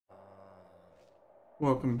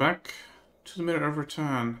Welcome back to the Minute of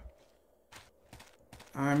Return.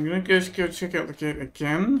 I'm gonna just go check out the gate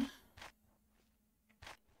again.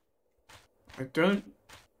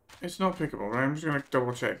 It's not pickable, right? I'm just gonna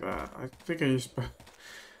double check that. I think I used,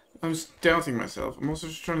 I'm just doubting myself. I'm also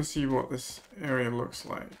just trying to see what this area looks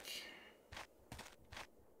like.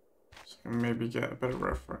 So I can maybe get a better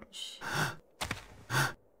reference.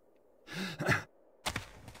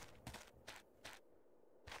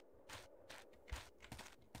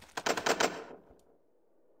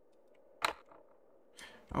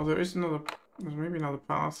 Oh, there's maybe another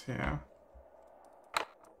path here.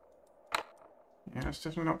 Yeah, it's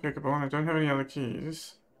definitely not pickable, and I don't have any other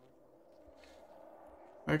keys.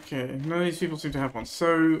 Okay, none of these people seem to have one,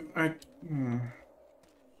 so I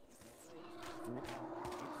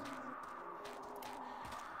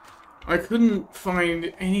couldn't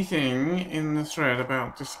find anything in the thread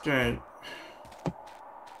about this gate.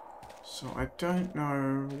 So I don't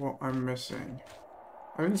know what I'm missing.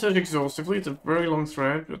 I didn't search exhaustively, it's a very long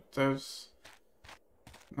thread, but there's...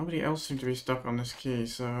 Nobody else seemed to be stuck on this key,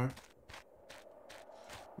 so...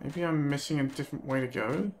 Maybe I'm missing a different way to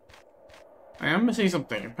go? I am missing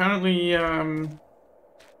something. Apparently,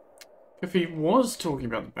 if he was talking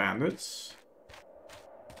about the bandits...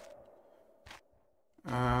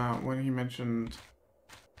 when he mentioned...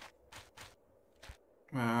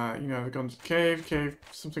 you know, they've gone to the cave,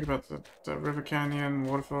 something about the river canyon,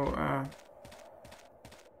 waterfall,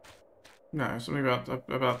 no, something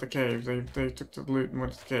about the cave. They took the loot and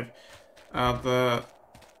went to the cave. The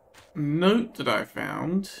note that I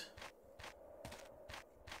found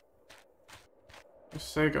was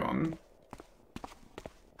Sagon,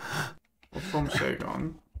 or from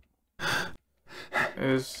Sagon,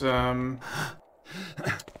 is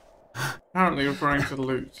apparently referring to the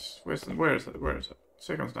loot. Where is it?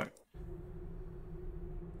 Sagon's note.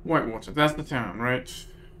 Whitewater. That's the town, right?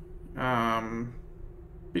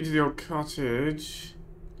 Been to the old cottage.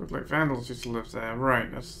 Looked like vandals used to live there. Right,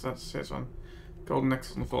 that's his one. Golden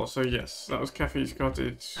necklace on the floor. So yes, that was Caffey's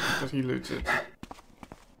cottage that he looted.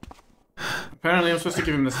 Apparently I'm supposed to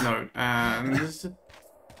give him this note, and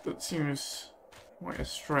that seems quite a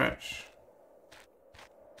stretch.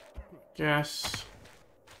 Guess.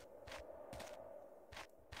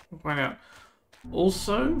 We'll find out.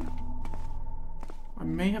 Also, I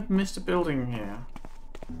may have missed a building here.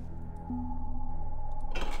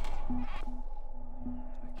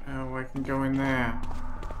 Oh, I can go in there.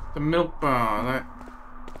 The milk bar. That.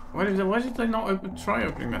 Why did they not try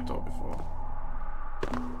opening that door before?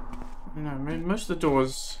 I don't know. Maybe most of the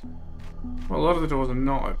doors. Well, a lot of the doors are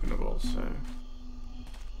not openable. So.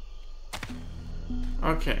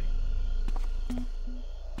 Okay.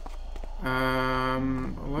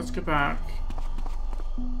 Let's go back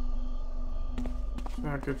to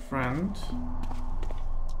our good friend.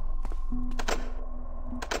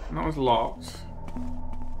 And that was locked.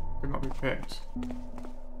 Could not be picked.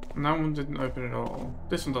 And that one didn't open at all.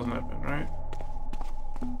 This one doesn't open, right?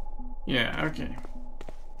 Yeah, okay.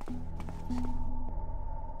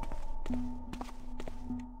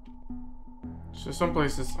 So some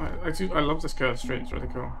places, I love this curved street, it's really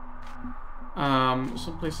cool.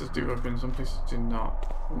 Some places do open, some places do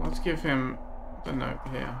not. Well, let's give him the note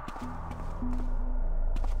here.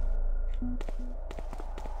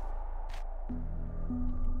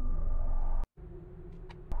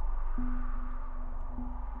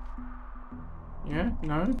 Yeah?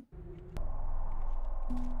 No?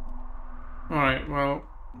 Alright, well...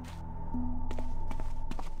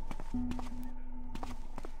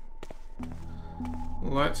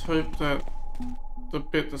 Let's hope that the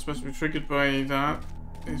bit that's supposed to be triggered by that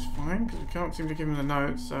is fine, because we can't seem to give him the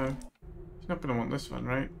note, so... He's not going to want this one,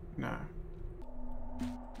 right? No.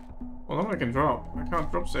 Well, that one I can drop. I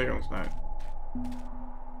can't drop Sagon's note.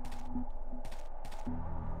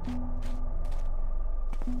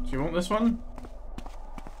 Do you want this one?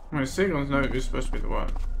 I mean, Sagon's note is supposed to be the one.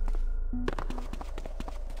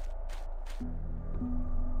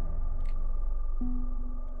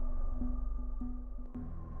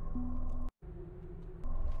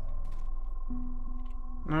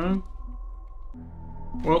 No?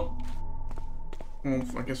 Well,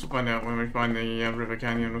 I guess we'll find out when we find the river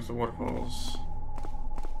canyon with the waterfalls.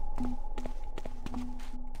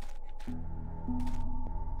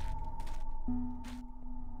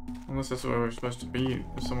 Unless that's where we're supposed to be,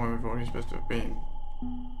 somewhere we've already supposed to have been.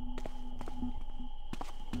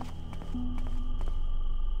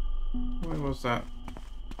 Where was that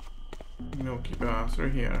milky bar?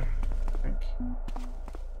 Through here, I think.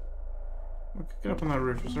 We could get up on that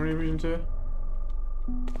roof. Is there any reason to?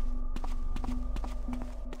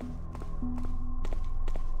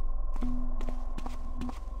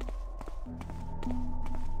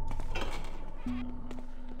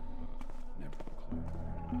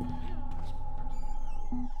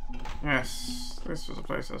 Yes, this was a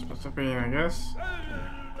place I was supposed to be in, I guess.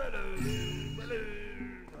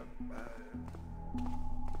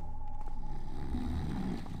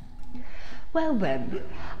 Well then,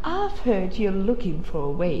 I've heard you're looking for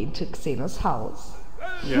a way into Xenos house.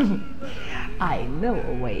 Yeah. I know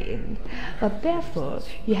a way in, but therefore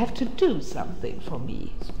you have to do something for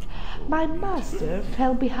me. My master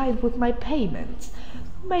fell behind with my payments.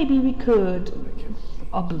 Maybe we could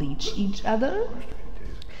oblige each other?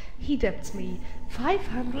 He debts me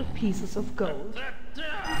 500 pieces of gold.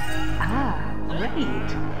 Ah,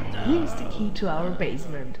 great! Here's the key to our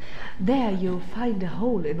basement. There you'll find a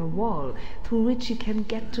hole in a wall through which you can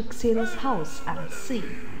get to Xenos house unseen.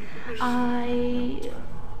 I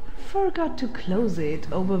forgot to close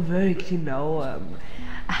it, overworked, you know.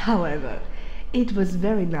 However, it was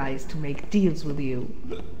very nice to make deals with you.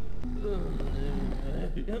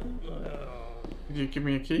 Did you give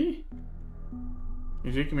me a key?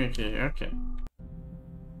 You did give me a key, okay.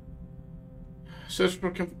 Search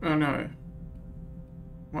for oh no.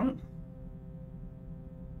 What?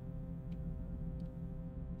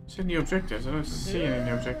 It's new objectives. I don't see any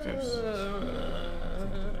new objectives.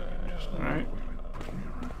 Alright.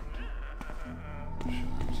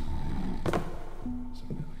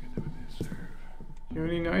 Do you have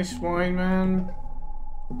any nice wine, man?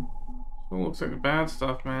 It all looks like the bad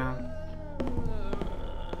stuff, man.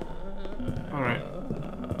 Alright.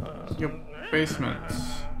 Your basement.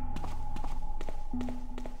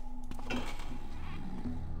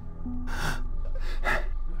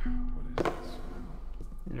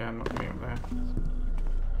 Yeah, I'm not getting up there.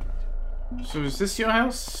 So is this your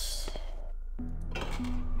house? I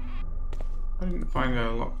didn't find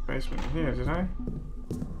a locked basement in here, did I?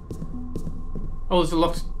 Oh, there's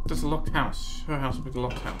a locked house. Her house would be the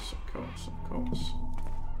locked house, of course, of course.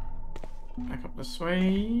 Back up this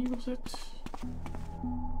way, was it?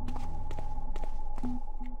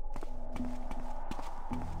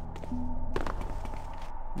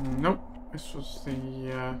 Nope. This was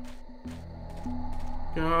the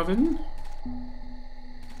garden.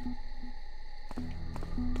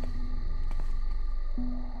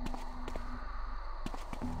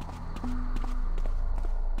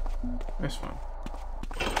 This one.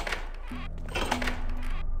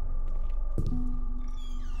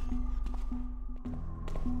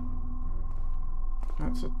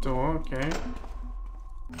 That's a door, okay.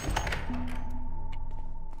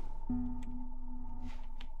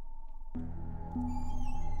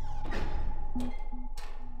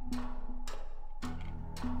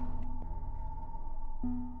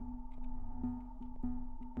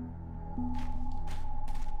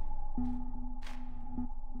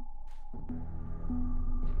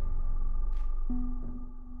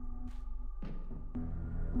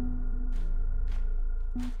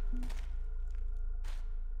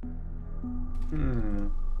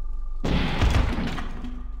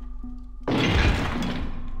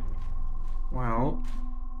 Well,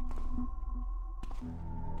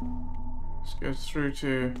 let's go through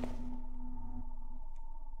to,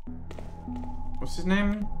 what's his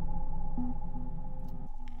name?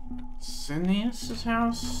 Cineas's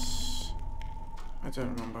house? I don't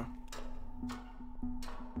remember.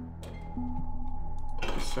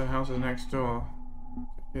 This house is next door.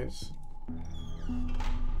 It is.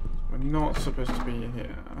 We're not supposed to be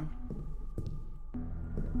here.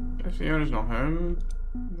 If the owner's not home,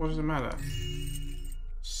 what does it matter?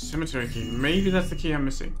 Cemetery key. Maybe that's the key I'm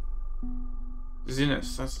missing.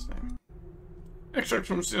 Xenos, that's his name. Extract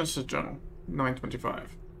from Xenos' journal,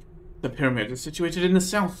 925. The pyramid is situated in the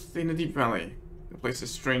south, in a deep valley. The place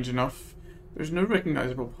is strange enough. There is no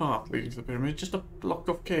recognizable path leading to the pyramid, just a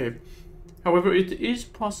blocked-off cave. However, it is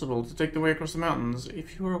possible to take the way across the mountains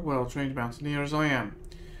if you are a well-trained mountaineer as I am.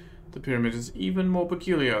 The pyramid is even more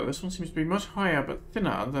peculiar. This one seems to be much higher but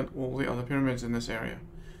thinner than all the other pyramids in this area.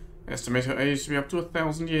 I estimate her age to be up to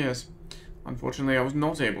 1,000 years. Unfortunately, I was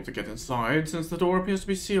not able to get inside, since the door appears to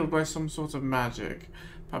be sealed by some sort of magic.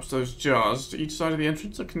 Perhaps those jars to each side of the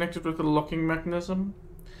entrance are connected with a locking mechanism?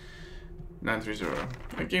 930.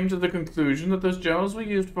 I came to the conclusion that those jars were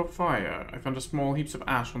used for fire. I found a small heaps of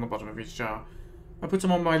ash on the bottom of each jar. I put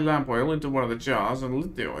some of my lamp oil into one of the jars and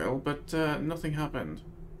lit the oil, but nothing happened.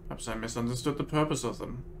 Perhaps I misunderstood the purpose of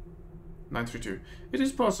them. 932. It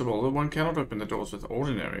is possible that one cannot open the doors with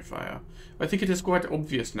ordinary fire. I think it is quite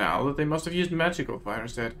obvious now that they must have used magical fire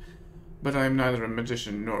instead. But I am neither a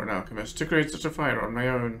magician nor an alchemist to create such a fire on my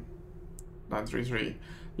own. 933.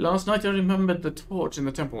 Last night I remembered the torch in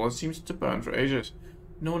the temple that seems to burn for ages.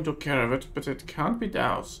 No one took care of it, but it can't be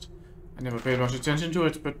doused. I never paid much attention to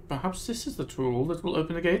it, but perhaps this is the tool that will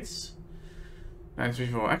open the gates?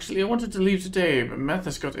 934. Actually, I wanted to leave today, but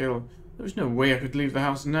Mathis got ill. There's no way I could leave the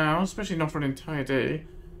house now, especially not for an entire day.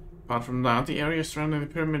 Apart from that, the area surrounding the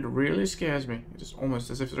pyramid really scares me. It is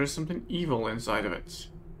almost as if there is something evil inside of it.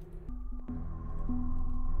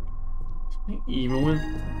 Something evil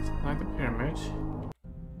inside the pyramid.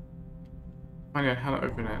 Find out how to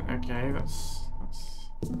open it. Okay, that's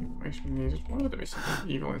the information we needed. Why would there be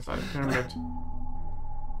something evil inside the pyramid?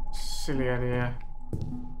 Silly idea.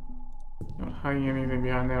 You're not hiding anything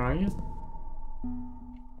behind there, are you?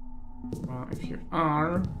 Well, if you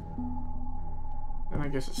are, then I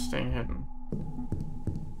guess it's staying hidden.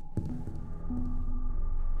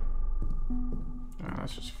 Ah,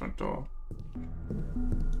 that's just the front door.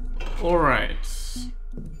 Alright.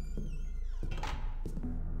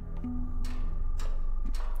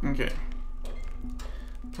 Okay.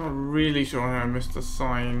 Not really sure how I missed the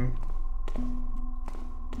sign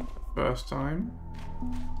first time.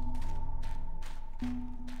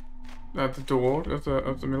 At the door of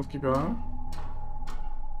the Milky Bar.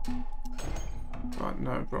 But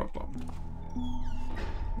no problem.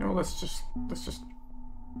 No, let's just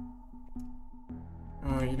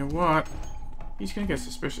you know what? He's gonna get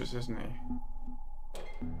suspicious, isn't he?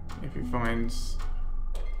 If he finds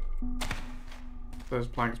those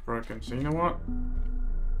planks broken. So you know what?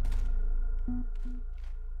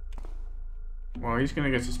 Well, he's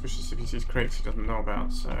gonna get suspicious if he sees crates he doesn't know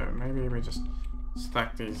about, so maybe we just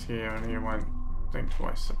stack these here and he won't think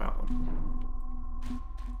twice about them.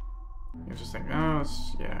 He'll just think, oh,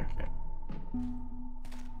 it's, yeah, okay.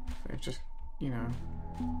 They've just, you know,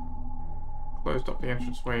 closed up the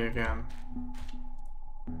entranceway again.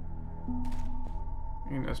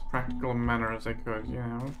 In as practical a manner as they could, you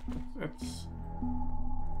know. It's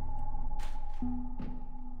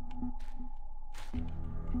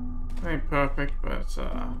it ain't perfect, but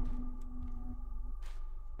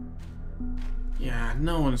yeah,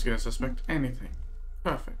 no one's gonna suspect anything.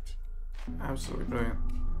 Perfect. Absolutely brilliant.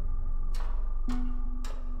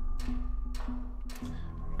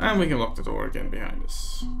 And we can lock the door again behind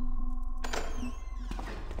us.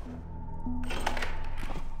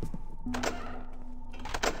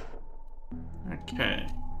 Okay.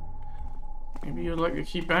 Maybe you'd like the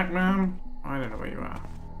key back, ma'am? I don't know where you are.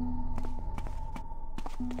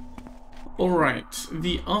 Alright,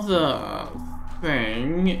 the other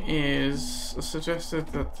thing is suggested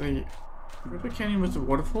that the River Canyon with the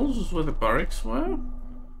waterfalls was where the barracks were?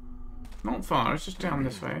 Not far, it's just down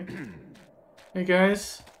this way. Hey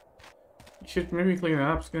guys, you should maybe clean that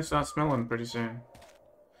up, it's gonna start smelling pretty soon.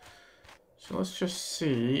 So let's just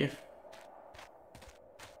see if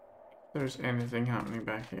there's anything happening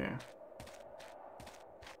back here.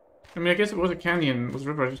 I mean, I guess it was a canyon, it was a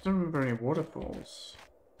river, I just don't remember any waterfalls.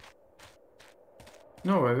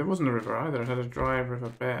 No, it wasn't a river either, it had a dry river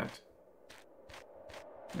bed.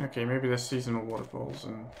 Okay, maybe there's seasonal waterfalls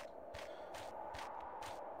and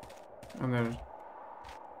there's...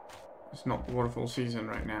 It's not waterfall season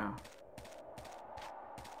right now.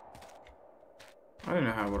 I don't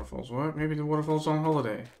know how waterfalls work, maybe the waterfall's on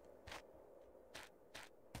holiday.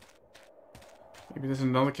 Maybe there's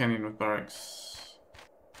another canyon with barracks.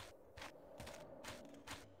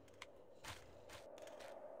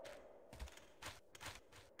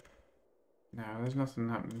 No, there's nothing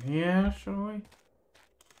happening here, surely.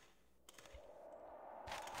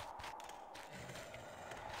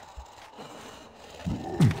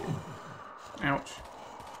 Ouch.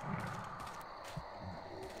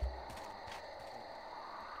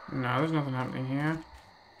 No, there's nothing happening here.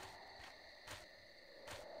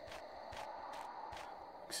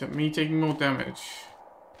 Except me taking more damage.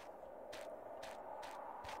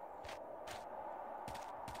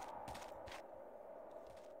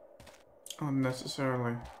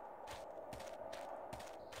 Unnecessarily.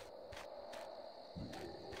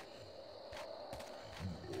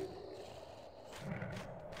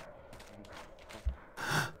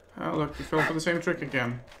 Oh look, you fell for the same trick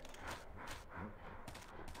again.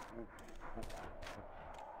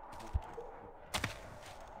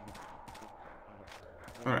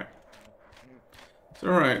 Alright. It's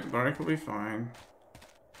alright, Barrick will be fine.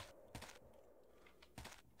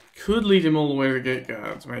 Could lead him all the way to the gate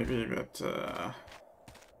guards, maybe, but that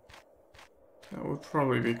would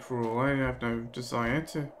probably be cruel. I have no desire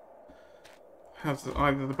to have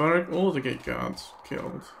either the Barrick or the gate guards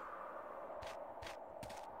killed.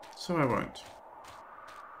 So I won't.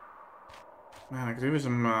 Man, I could do with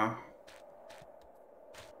some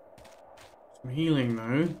healing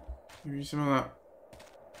though. Maybe some of that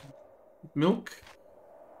milk?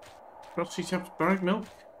 Frosty tapped Barrick milk?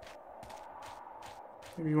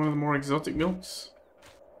 Maybe one of the more exotic milks?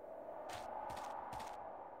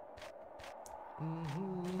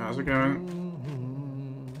 How's it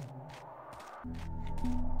going?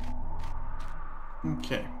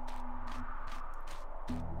 Okay.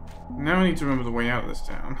 Now I need to remember the way out of this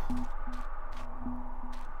town.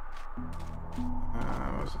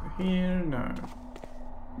 Was it here? No.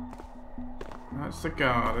 That's the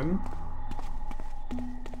garden.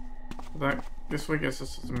 This way gets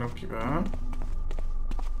us to the Milky Bar.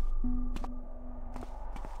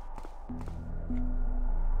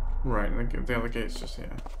 Right, the other gate's just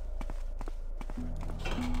here.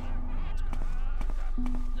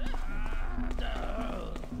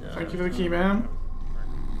 Thank you for the key, ma'am.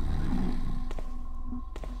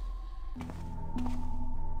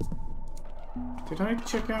 Did I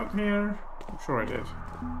check out here? I'm sure I did.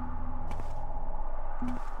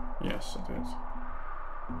 Yes, I did.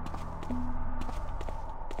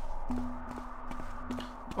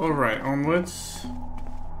 Alright, onwards.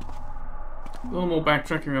 A little more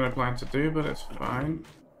backtracking than I planned to do, but it's fine.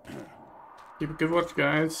 Keep a good watch,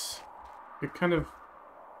 guys. You're kind of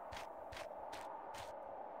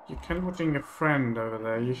watching a friend over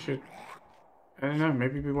there. You should, I don't know,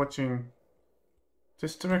 maybe be watching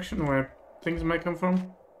this direction where things might come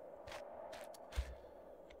from.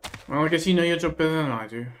 Well, I guess you know your job better than I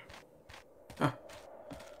do. Ah.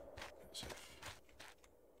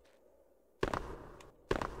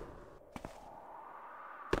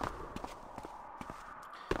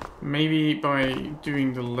 Maybe by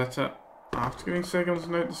doing the letter after giving Segon's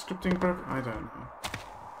note, the scripting broke? I don't know.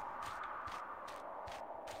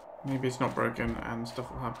 Maybe it's not broken and stuff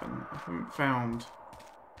will happen. I haven't found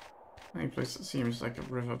any place that seems like a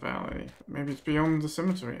river valley. Maybe it's beyond the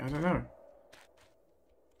cemetery. I don't know.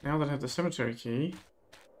 Now that I have the cemetery key,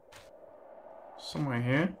 somewhere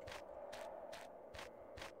here.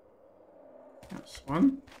 That's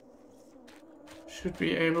one. Should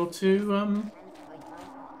be able to,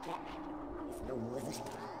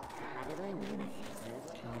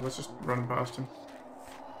 let's just run past him.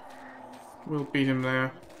 We'll beat him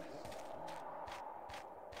there.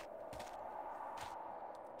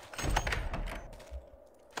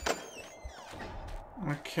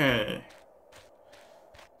 Okay.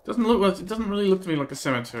 It doesn't really look to me like a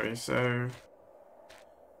cemetery, so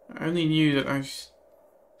I only knew that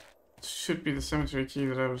should be the cemetery key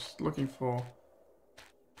that I was looking for,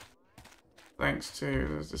 thanks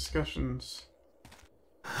to the discussions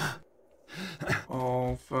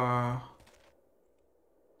of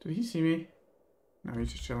did he see me? No,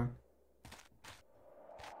 he's just chilling.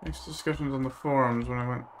 Thanks to discussions on the forums when I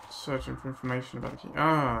went searching for information about the key.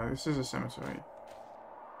 Ah, this is a cemetery.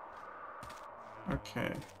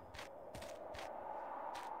 Okay.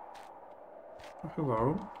 Oh,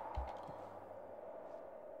 hello.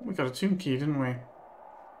 We got a tomb key, didn't we?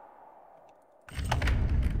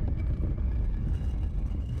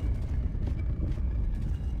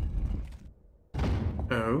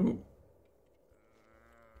 Oh.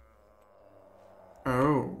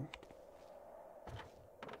 Oh.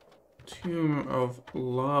 Tomb of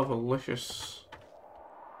Lavalicious.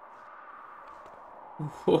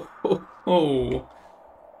 Ho ho ho!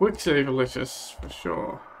 Quick save Alicious, for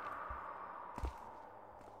sure.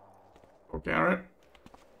 Oh, Garrett.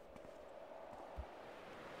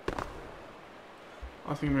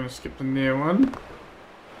 I think I'm going to skip the near one.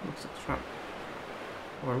 Looks like a trap.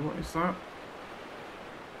 Hello, what is that?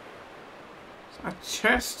 Is that a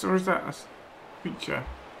chest or is that a creature?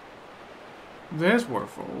 There's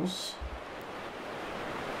waterfalls.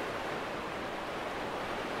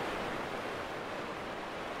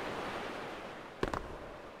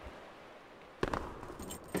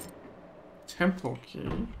 Temple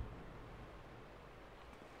key.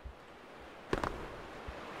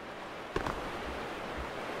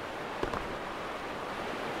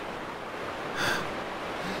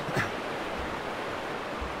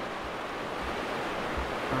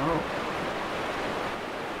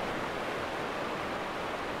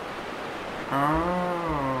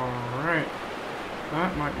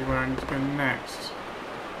 That might be where I need to go next.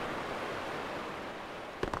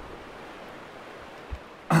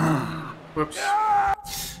 Whoops.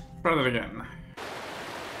 Try that again.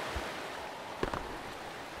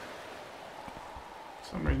 For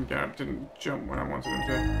some reason Garrett didn't jump when I wanted him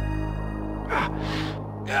to.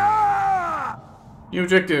 New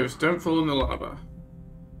objectives. Don't fall in the lava.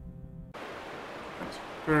 That's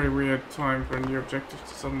a very weird time for a new objective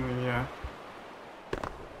to suddenly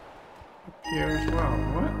appear as well.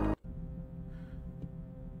 What?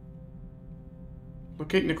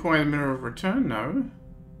 Locate and acquire the Mirror of Return? No.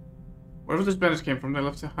 Wherever those bandits came from, they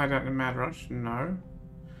left to hide out in Mad Rush? No.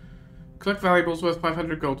 Collect valuables worth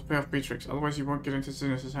 500 gold to pay off Beatrix, otherwise you won't get into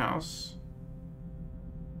Zinus' house.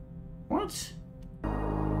 What? I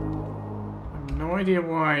have no idea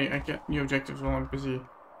why I get new objectives while I'm busy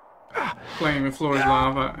playing with floor is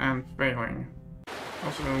lava and failing.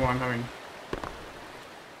 Also the one having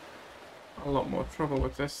a lot more trouble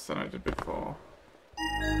with this than I did before.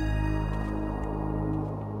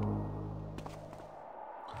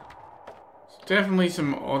 Definitely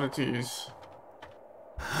some oddities.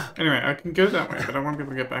 Anyway, I can go that way, but I want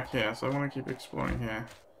people to get back here, so I want to keep exploring here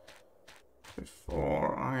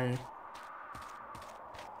before I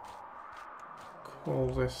call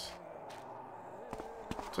this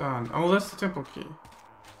done. Oh, that's the temple key.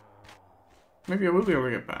 Maybe I will be able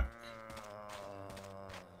to get back.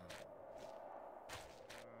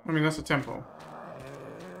 I mean, that's a temple.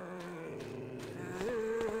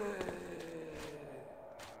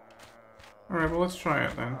 Alright, well, let's try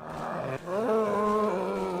it then.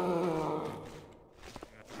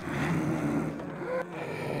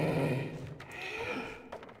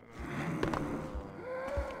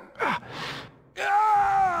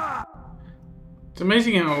 It's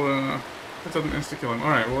amazing how it doesn't insta-kill him.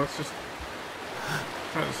 Alright, well, let's just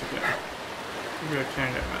try this again. Maybe I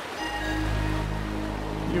can get that.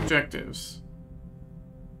 New objectives.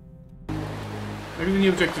 Maybe the new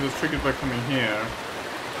objective is triggered by coming here.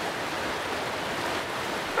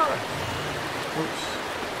 Oops.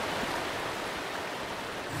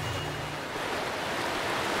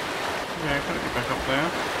 Yeah, I can't get back up there.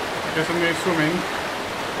 I guess I'm going swimming.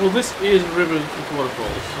 Well, this is rivers with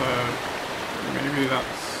waterfalls, so maybe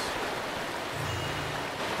that's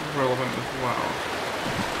relevant as well.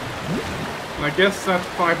 And I guess that's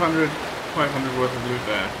 500 worth of loot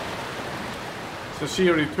there. So she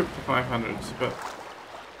already took the 500s, but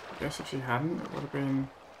I guess if she hadn't, it would have been...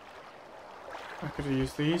 I could have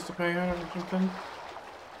used these to pay her or something.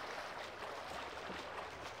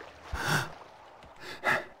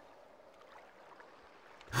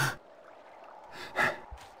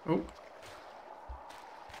 Oh.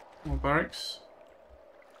 More barracks.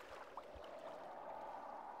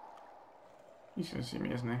 He's gonna see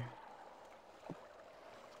me, isn't he?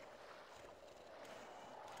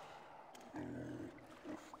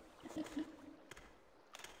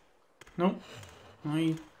 Nope.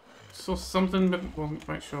 I saw something but wasn't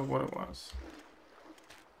quite sure what it was.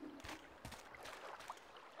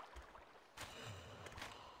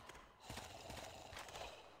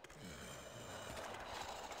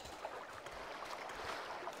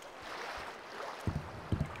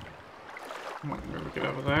 Come on, maybe get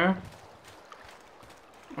over there.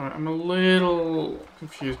 Alright, I'm a little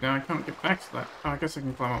confused now. I can't get back to that. Oh, I guess I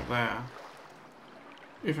can climb up there.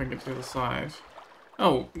 If I can get to the other side.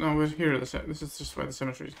 Oh, no, we're here at the set. This is just where the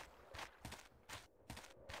cemetery is.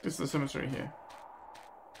 This is the cemetery here.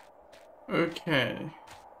 Okay.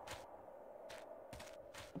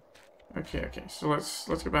 Okay. So let's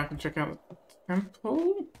go back and check out the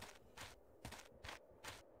temple.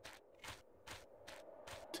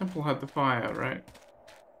 Temple had the fire, right?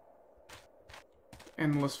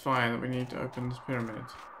 Endless fire that we need to open this pyramid.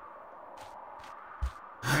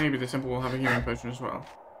 Maybe the temple will have a healing potion as well.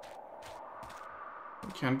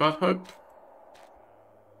 We can but hope.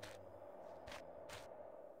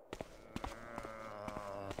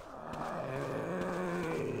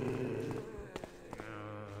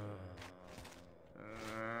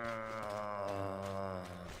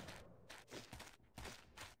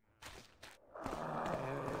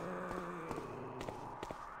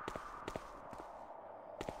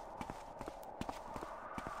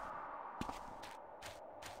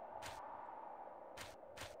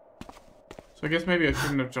 So I guess maybe I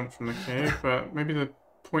shouldn't have jumped from the cave, but maybe the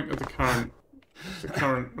point of the current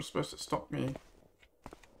was supposed to stop me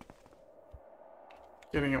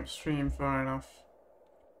getting upstream far enough.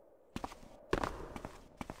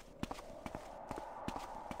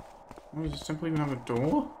 Oh, does it simply even have a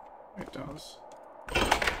door? It does.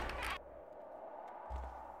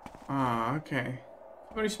 Ah, okay.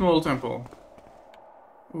 Very small temple.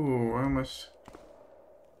 Ooh, I almost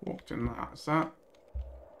walked in that. Is that?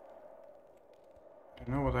 I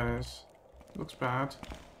don't know what that is. It looks bad.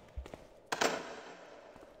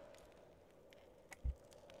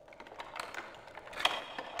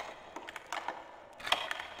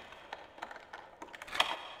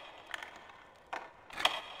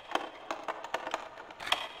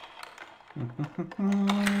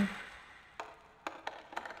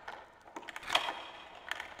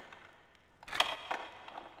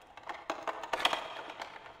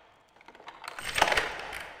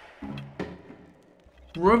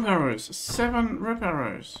 Rope arrows! 7 rope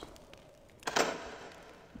arrows!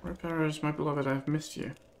 Rope arrows, my beloved, I have missed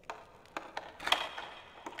you.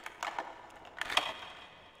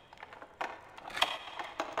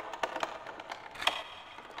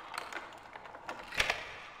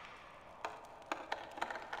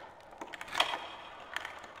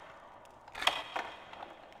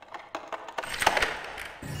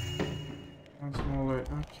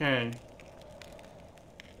 Okay.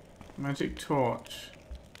 Magic torch.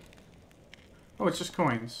 Oh, it's just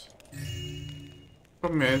coins.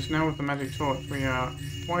 Problem is, now with the magic torch, we are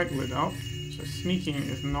quite lit up, so sneaking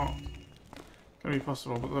is not going to be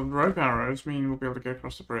possible. But the rope arrows mean we'll be able to go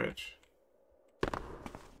across the bridge.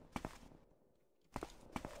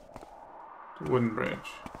 The wooden bridge,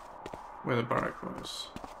 where the barrack was.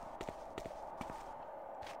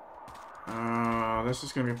 This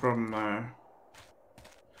is going to be a problem though.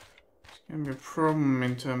 It's going to be a problem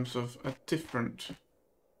in terms of a different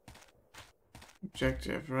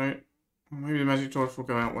objective, right? Well, maybe the magic torch will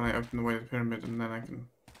go out when I open the way to the pyramid, and then I can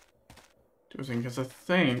do a thing, because I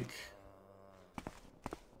think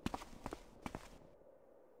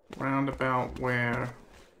round about where...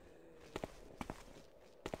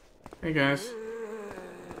 Hey guys.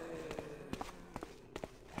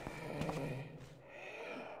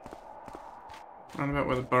 Round about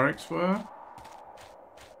where the barracks were.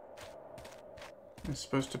 There's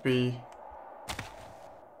supposed to be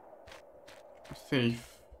a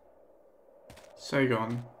thief,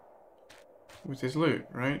 Sagon, with his loot,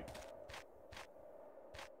 right?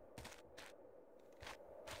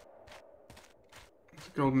 It's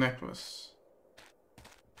a gold necklace.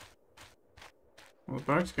 Well, the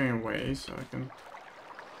barrack's going away, so I can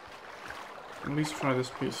at least try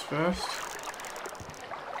this piece first.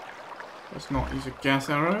 Let's not use a gas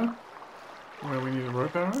arrow, where we need a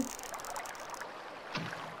rope arrow.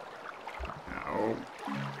 Ow.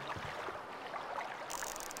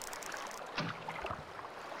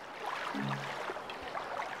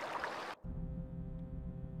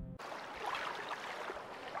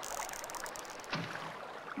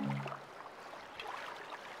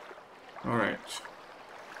 All right.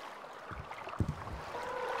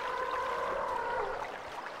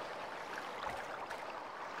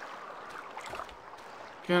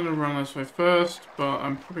 Gonna run this way first, but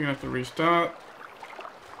I'm probably gonna have to restart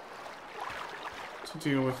to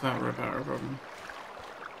deal with that rope arrow problem.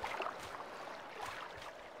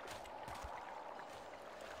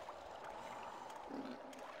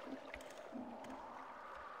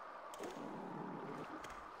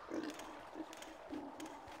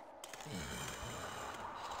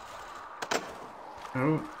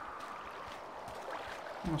 Oh.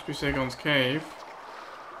 Must be Sagon's cave.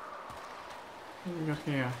 What have we got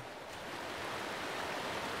here?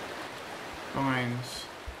 Vines.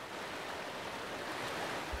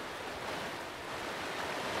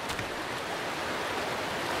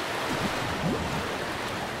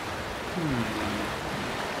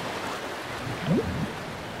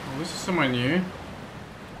 Well, this is somewhere new.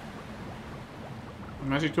 The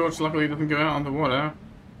magic torch luckily doesn't go out underwater.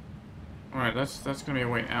 Alright, that's gonna be a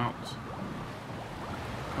way out.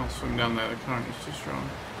 Can't swim down there, the current is too strong.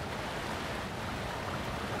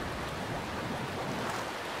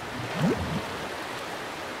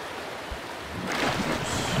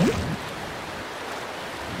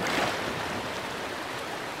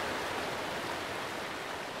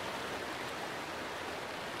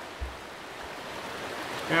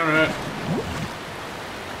 Carrot!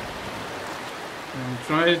 And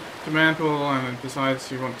try to mantle and it decides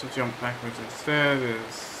you want to jump backwards instead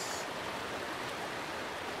is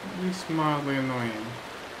at least mildly annoying.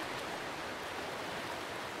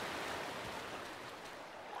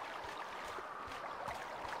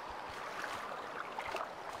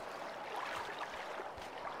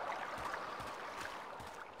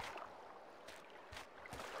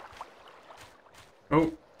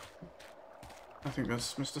 Oh, I think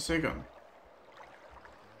that's Mr. Sagon.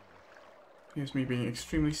 Here's me being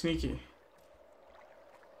extremely sneaky.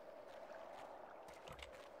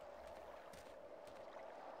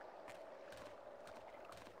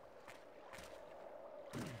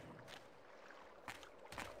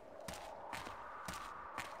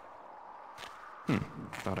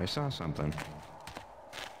 Thought I saw something.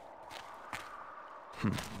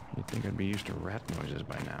 You'd think I'd be used to rat noises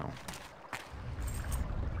by now.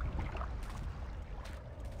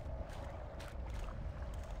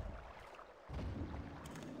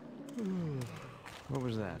 What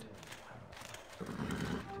was that?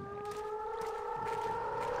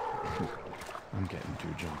 I'm getting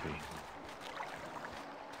too jumpy.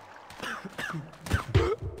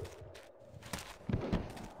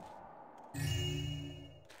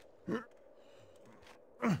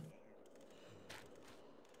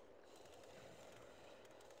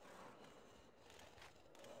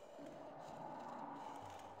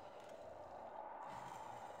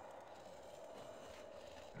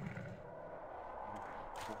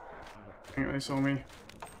 I think they saw me.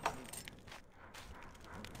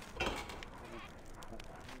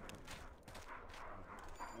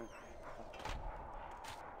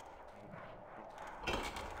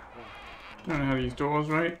 Don't know how to use doors,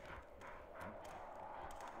 right?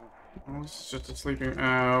 Oh, this is just a sleeping.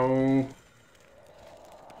 Ow.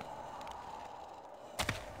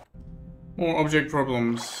 More object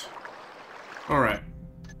problems. Alright.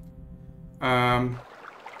 I'm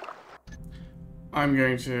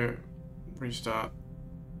going to restart.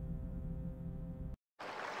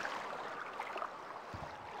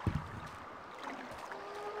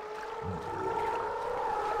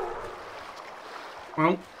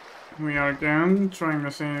 Well, here we are again, trying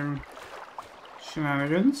the same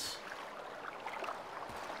shenanigans.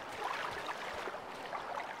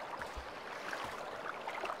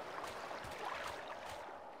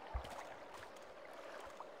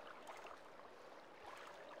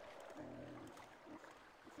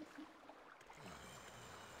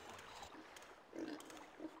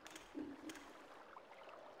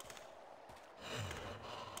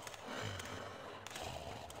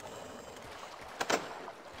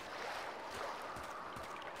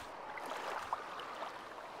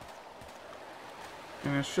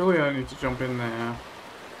 And surely I need to jump in there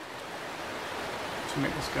to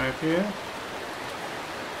make this guy appear.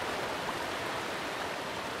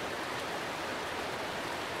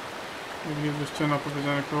 Maybe he'll just turn up of his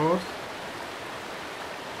own accord.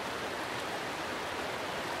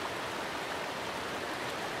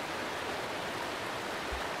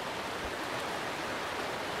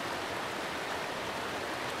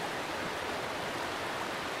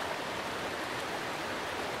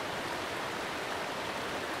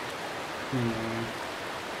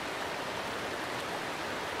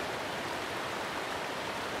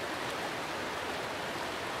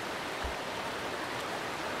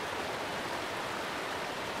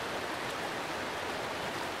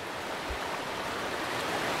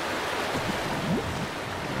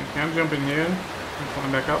 I can jump in here and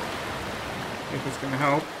climb back up if it's going to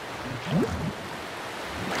help.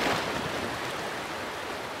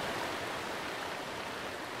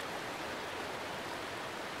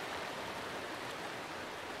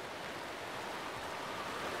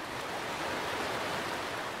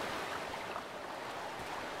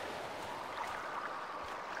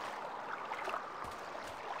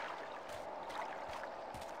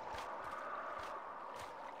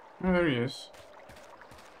 Oh, there he is.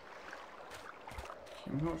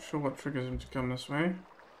 I'm not sure what triggers him to come this way.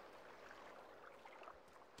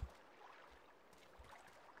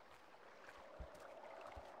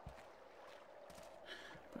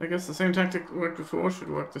 I guess the same tactic that worked before should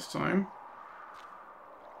work this time.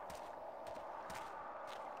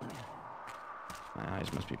 My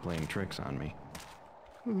eyes must be playing tricks on me.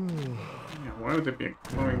 Yeah, why would there be a It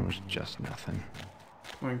glowing, was just nothing.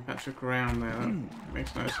 glowing patch of ground there? That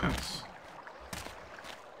makes no sense.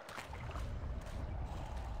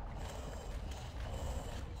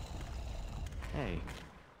 Hey.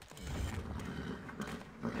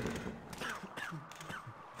 I'd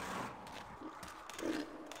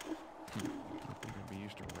be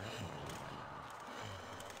used to rat noises.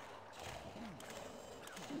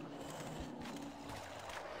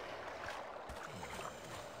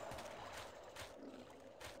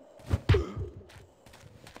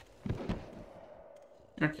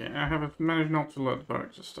 Okay, I have managed not to alert the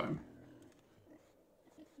barracks this time.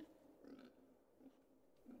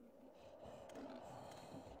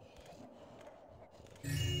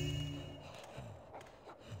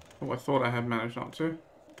 Oh, I thought I had managed not to.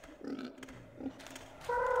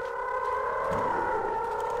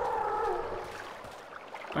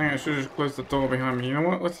 Dang, I should have just closed the door behind me. You know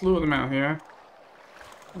what? Let's lure them out here.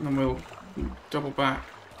 And then we'll double back.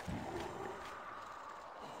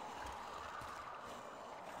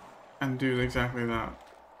 And do exactly that.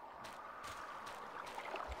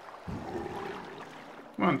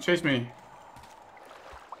 Come on, chase me.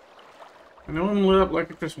 I know I'm lit up like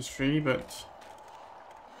a Christmas tree, but...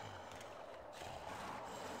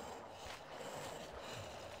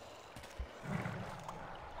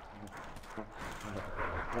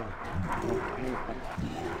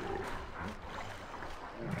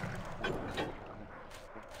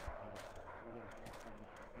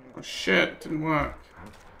 oh shit, it didn't work.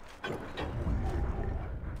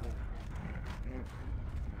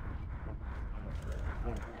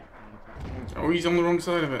 Oh, he's on the wrong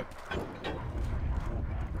side of it.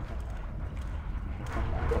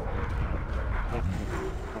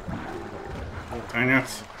 Dang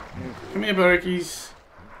it. Come here, barrackies.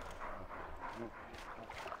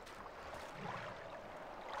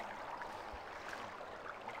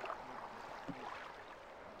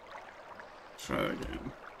 Try that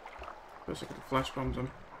again. First I could have flash bombed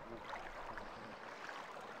him.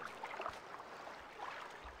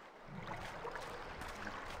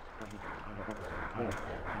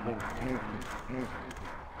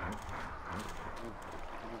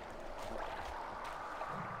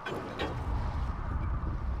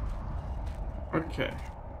 Okay.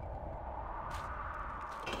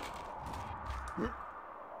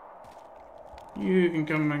 You can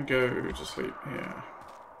come and go to sleep here.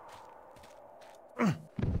 Right,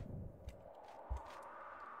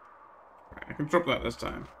 I can drop that this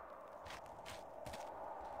time.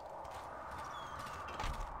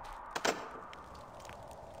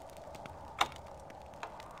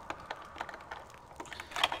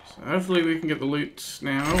 So hopefully we can get the loot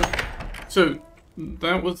now. So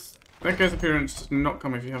that guy's appearance does not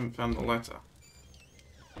come if you haven't found the letter.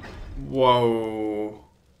 Whoa.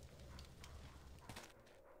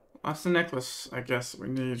 That's the necklace, I guess, we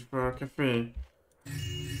need for our cafe.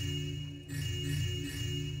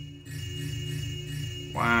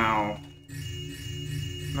 Wow.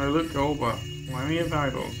 No loot gold, but plenty of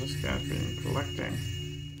valuables this guy's been collecting.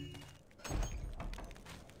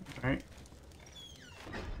 Right.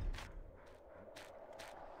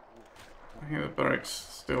 I think the barracks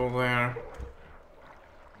still there.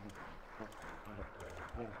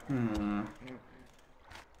 I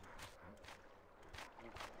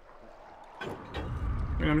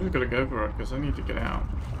mean, I'm just gonna go for it because I need to get out.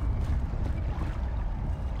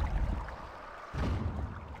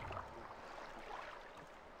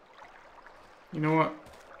 You know what?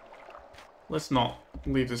 Let's not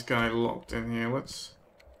leave this guy locked in here. Let's...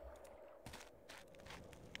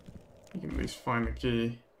 You can at least find the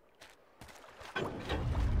key.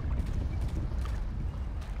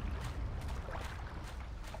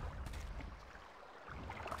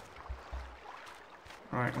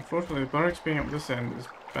 Alright, unfortunately the barracks being up this end is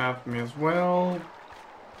bad for me as well.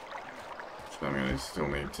 So I'm gonna still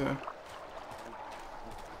need to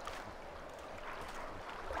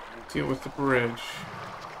deal with the bridge.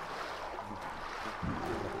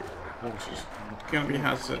 Which is gonna be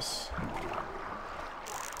hazardous.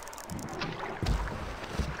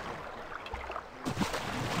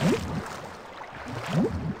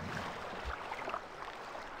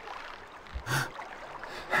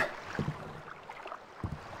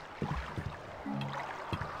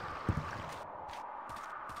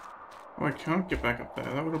 Oh, I can't get back up there.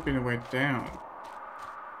 That would have been a way down.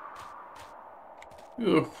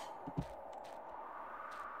 Ugh.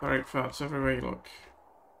 Barrack farts everywhere you look.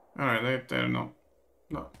 Alright, they're not.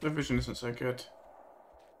 No, their vision isn't so good.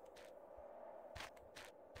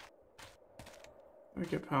 Let me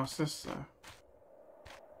get past this though.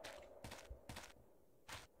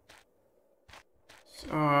 So,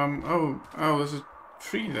 oh, there's a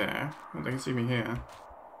tree there. Oh, they can see me here.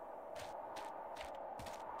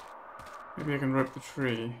 Maybe I can rope the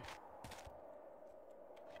tree.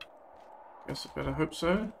 Guess I better hope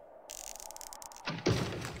so.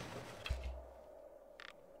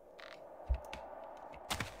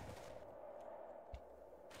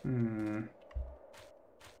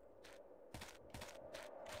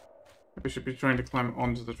 We should be trying to climb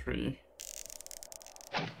onto the tree.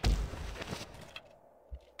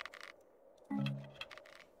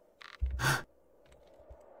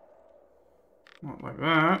 Not like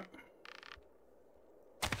that.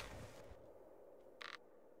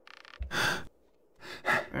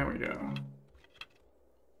 There we go.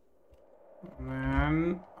 And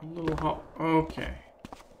then a little hop. Okay.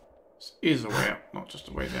 This is a way up, not just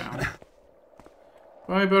a way down.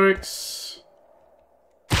 Bye, barracks.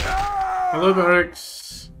 Hello,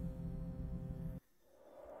 barracks.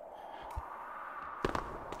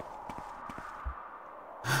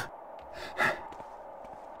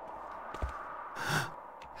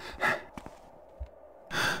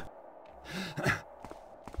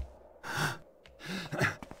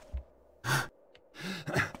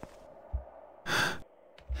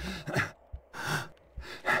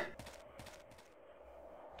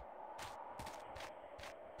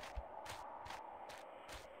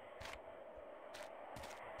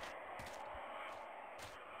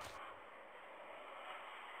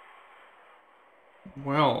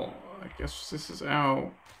 Well, I guess this is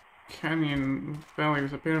our canyon valley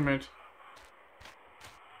with a pyramid.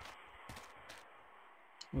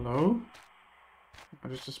 Hello? Oh,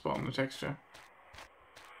 just a spot on the texture.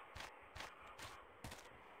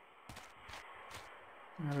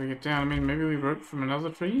 How do we get down? I mean, maybe we rope from another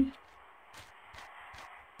tree?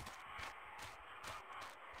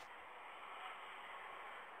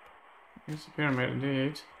 It's a pyramid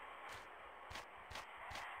indeed.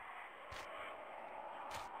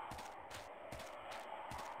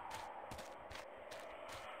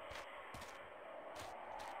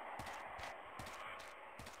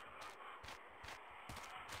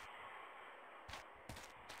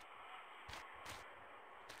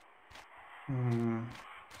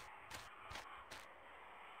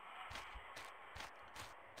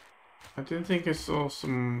 I didn't think I saw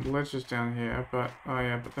some ledges down here, but oh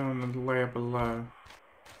yeah, but they're on the layer below.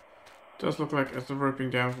 Does look like as the roping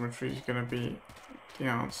down from a tree is going to be the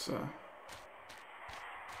answer.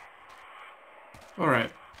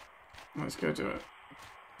 Alright, let's go do it.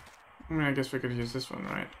 I mean, I guess we could use this one,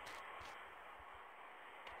 right?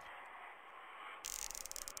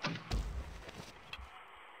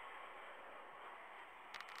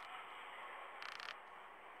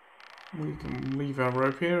 We can leave our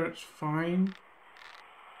rope here, it's fine.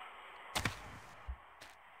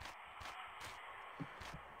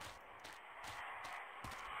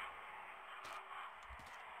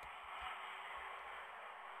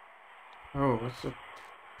 Oh, that's a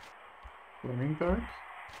flaming barrack?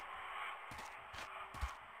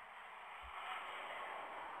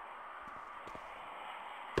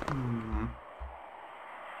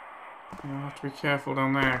 I'll have to be careful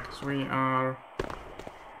down there, because we are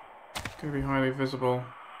going to be highly visible.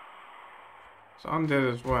 It's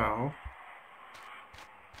undead as well.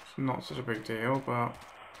 It's not such a big deal, but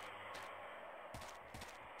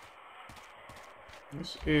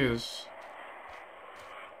this is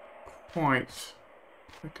quite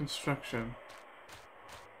a construction.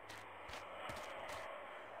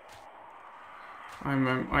 I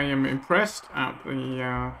am impressed at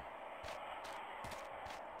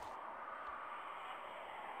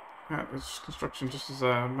this construction just as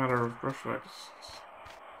a matter of brushwork. It's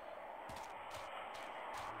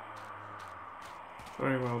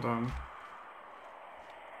very well done.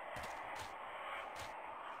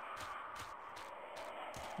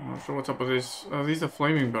 I'm not sure what's up with this. These are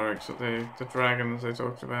flaming barracks that the dragons they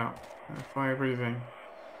talked about. Fire breathing.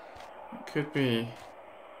 It could be.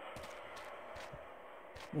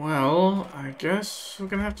 Well, I guess we're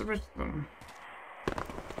gonna have to reach them.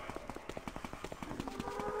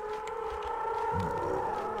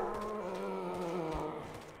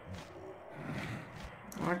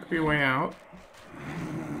 That could be a way out.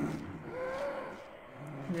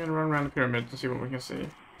 I'm gonna run around the pyramid to see what we can see.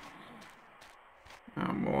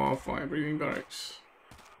 More fire-breathing barracks.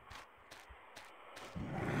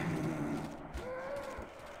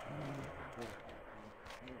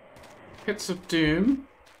 Pits of Doom.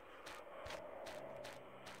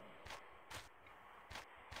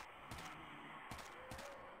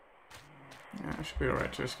 Yeah, I should be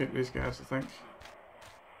alright to escape these guys, I think.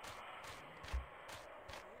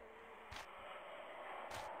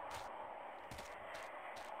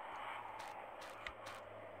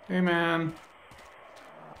 Hey, man.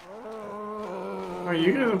 Are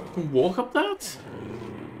you gonna walk up that?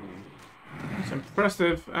 That's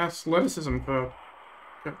impressive athleticism for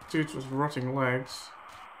dudes with rotting legs.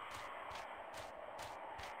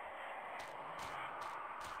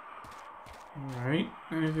 Alright,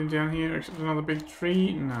 anything down here except another big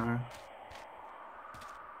tree? No.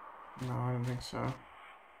 No, I don't think so.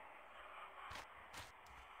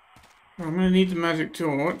 Well, I'm gonna need the magic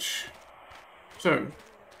torch. So,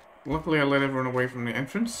 luckily I led everyone away from the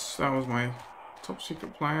entrance. That was my top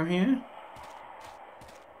secret plan here.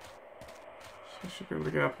 So I should be able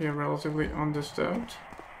to get up here relatively undisturbed.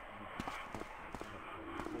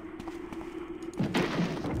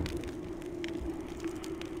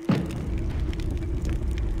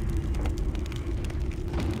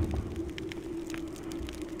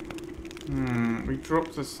 We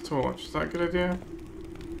dropped this torch. Is that a good idea?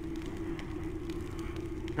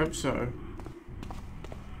 Hope so.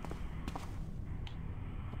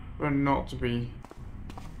 But not to be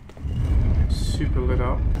super lit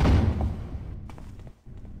up.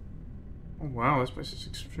 Oh wow, this place is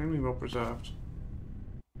extremely well preserved.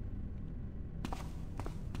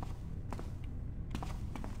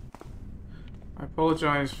 I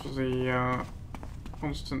apologize for the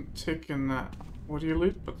constant tick in that audio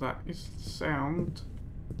loop, but that is the sound.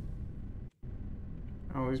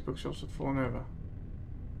 Oh, these bookshelves have fallen over.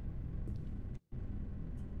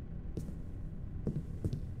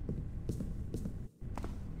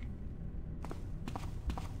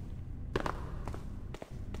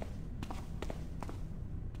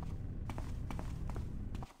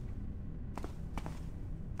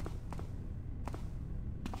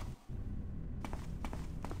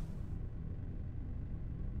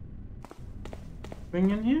 Thing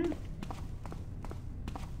in here?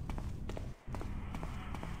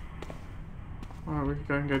 Alright, we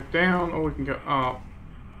can go down or we can go up.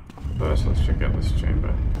 First, let's check out this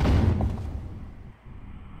chamber.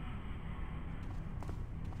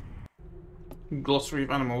 Glossary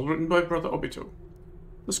of animals written by Brother Obito.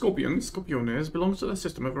 The scorpion, Scorpiones, belongs to the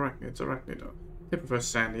system of arachnids, Arachnida. They prefer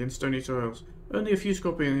sandy and stony soils. Only a few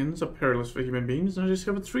scorpions are perilous for human beings, and I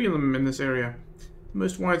discovered 3 of them in this area. The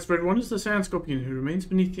most widespread one is the sand scorpion, who remains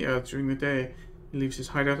beneath the earth during the day. He leaves his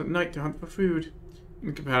hideout at night to hunt for food.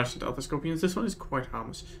 In comparison to other scorpions, this one is quite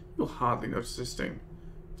harmless. You'll hardly notice his sting.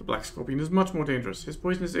 The black scorpion is much more dangerous. His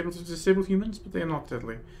poison is able to disable humans, but they are not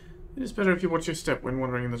deadly. It is better if you watch your step when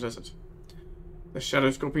wandering in the desert. The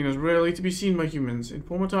shadow scorpion is rarely to be seen by humans. In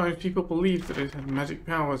former times, people believed that it had magic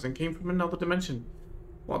powers and came from another dimension.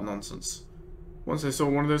 What nonsense. Once I saw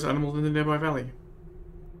one of those animals in the nearby valley.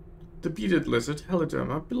 The bearded lizard,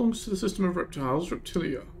 Heliderma, belongs to the system of reptiles,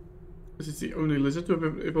 Reptilia. This is the only lizard to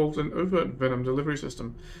have evolved an overt venom delivery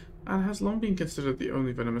system, and has long been considered the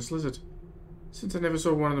only venomous lizard. Since I never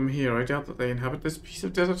saw one of them here, I doubt that they inhabit this piece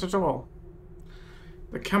of desert at all.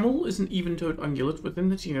 The camel is an even-toed ungulate within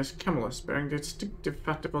the genus Camelus, bearing distinctive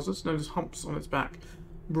fat deposits known as humps on its back.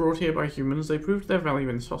 Brought here by humans, they proved their value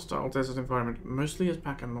in this hostile desert environment, mostly as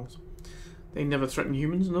pack animals. They never threaten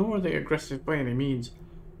humans, nor are they aggressive by any means.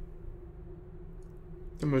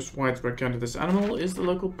 The most widespread kind of this animal is the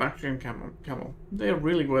local Bactrian camel. They are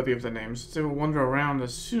really worthy of their names, since they will wander around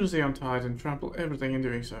as soon as they are untied and trample everything in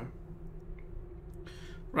doing so.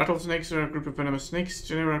 Rattlesnakes are a group of venomous snakes,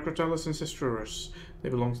 genera Crotalus and Cestrurus. They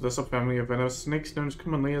belong to the subfamily of venomous snakes known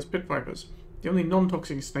commonly as pit vipers. The only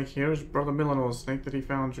non-toxic snake here is Brother Milanor's snake that he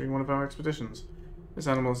found during one of our expeditions. This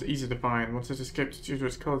animal is easy to find once it escaped due to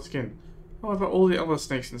its coloured skin. However, all the other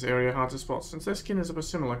snakes in this area are hard to spot, since their skin is of a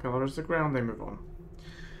similar colour as the ground they move on.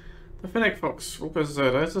 The fennec fox, Vulpes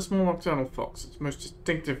zerda, is a small nocturnal fox. Its most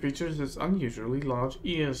distinctive feature is its unusually large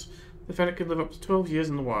ears. The fennec can live up to 12 years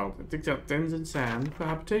in the wild. It digs out dens in sand for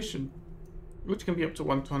habitation, which can be up to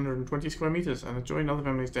 120 square meters, and join other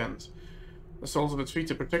families' dens. The soles of its feet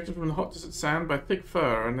are protected from the hot desert sand by thick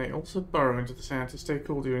fur, and they also burrow into the sand to stay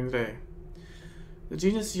cool during the day. The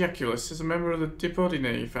genus Yaculus is a member of the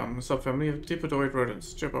Dipodinae subfamily of dipodoid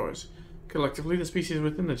rodents, jerboas. Collectively, the species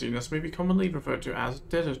within the genus may be commonly referred to as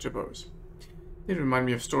desert jerboas. They remind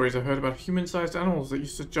me of stories I heard about human-sized animals that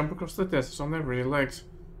used to jump across the desert on their rear legs.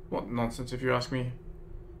 What nonsense, if you ask me.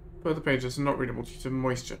 Further pages are not readable due to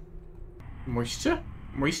moisture. Moisture?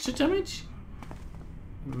 Moisture damage?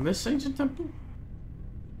 In this ancient temple?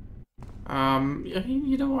 Yeah,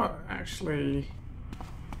 you know what, actually...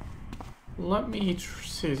 Let me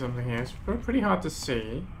see something here. It's pretty hard to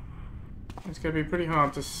see. It's going to be pretty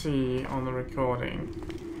hard to see on the recording.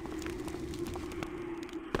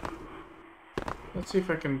 Let's see if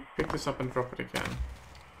I can pick this up and drop it again.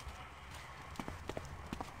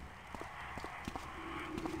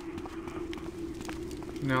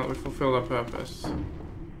 Now that we've fulfilled our purpose.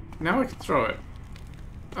 Now I can throw it.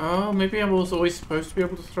 Oh, maybe I was always supposed to be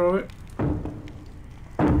able to throw it?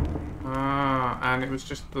 Ah, and it was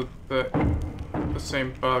just the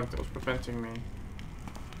same bug that was preventing me.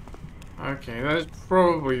 Okay, that is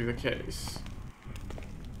probably the case.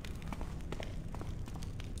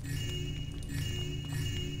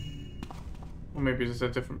 Or maybe it's a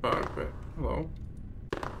different bug, but hello.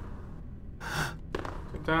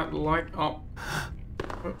 Did that light up?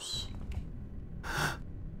 Oops.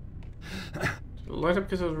 Did it light up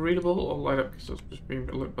because it was readable, or light up because it was just being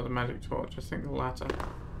lit by the magic torch? I think the latter.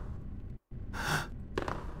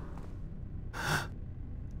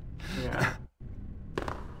 Yeah.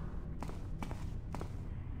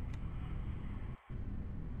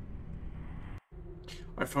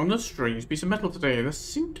 I found a strange piece of metal today. There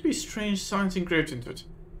seemed to be strange signs engraved into it.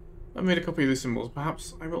 I made a copy of the symbols.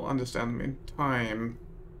 Perhaps I will understand them in time.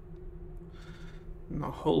 And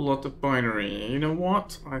a whole lot of binary. You know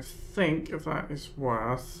what? I think if that is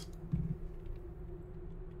worth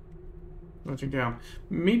noting down.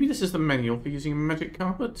 Maybe this is the manual for using a magic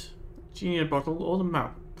carpet, genie bottle, or the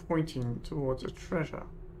map pointing towards a treasure.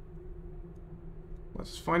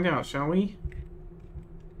 Let's find out, shall we?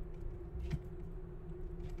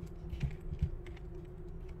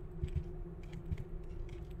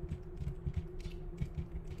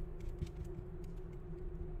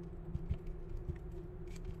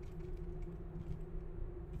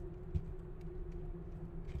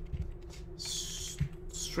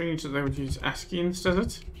 Strange that they would use ASCII instead of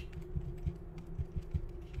it.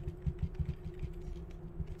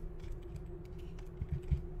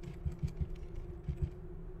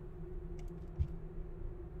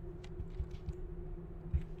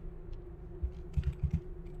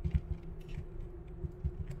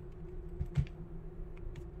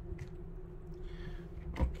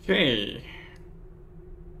 Okay.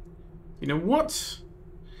 You know what?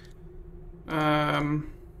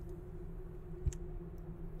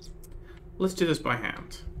 Let's do this by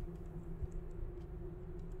hand.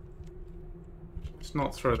 Let's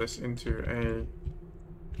not throw this into a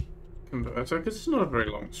converter because it's not a very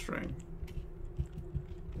long string.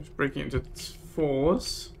 Just break it into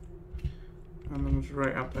 4s, and then just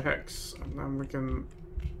write out the hex, and then we can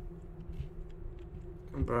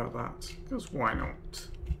convert that. Because why not?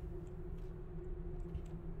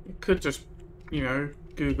 You could just, you know,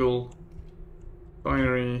 Google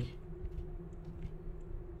binary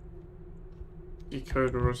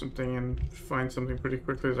decoder or something and find something pretty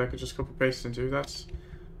quickly that I could just copy paste into. That's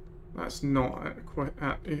not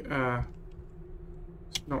it's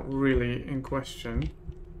not really in question.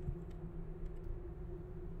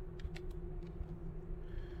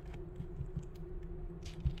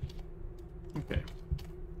 Okay.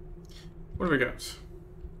 What do we got?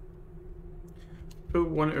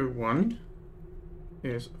 0101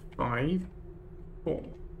 is 5, 4.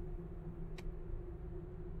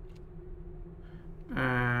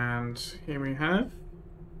 And here we have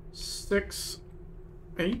 6,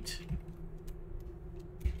 8.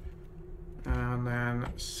 And then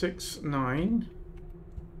 6, 9.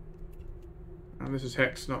 And this is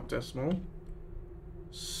hex, not decimal.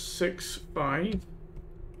 6, 5.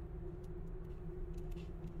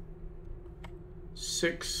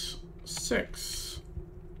 6, 6.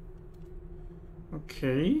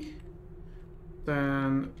 Okay.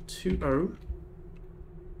 Then 2, 0.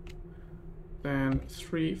 Then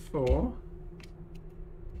 3, 4.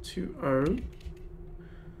 2, 0.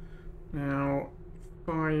 Now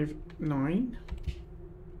 5, 9.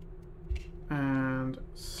 And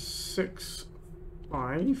 6,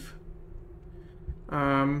 5.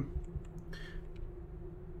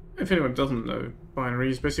 If anyone doesn't know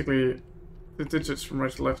binaries, basically the digits from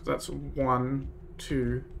right to left, that's 1,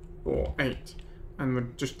 2, 4, 8. And we're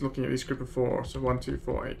just looking at this group of 4, so 1, 2,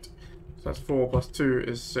 4, 8. So that's 4 plus 2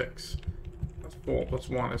 is 6. That's 4 plus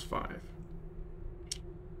 1 is 5.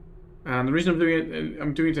 And the reason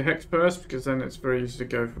I'm doing it to hex first, because then it's very easy to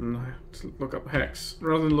go from to look up hex.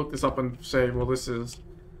 Rather than look this up and say, well, this is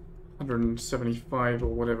 175 or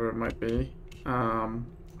whatever it might be.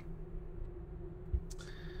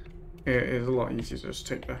 It is a lot easier to just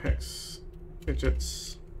take the hex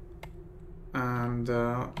digits and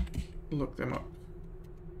look them up.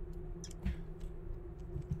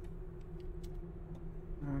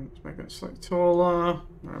 And let's make it slightly taller.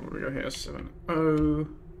 What do we got here? 7, 0,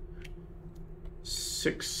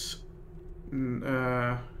 6,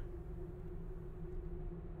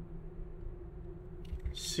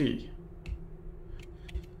 C.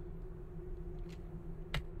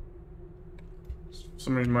 For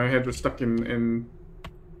some reason my head was stuck in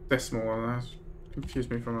decimal and that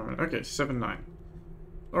confused me for a moment. Okay, 7, 9.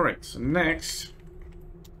 Alright, so next,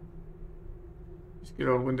 just good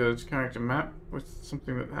old Windows character map with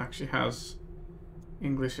something that actually has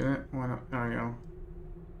English in it. Why not? There we go.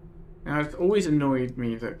 Now, it's always annoyed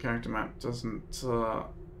me that character map doesn't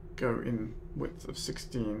go in width of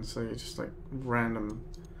 16, so you just like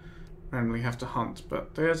randomly have to hunt.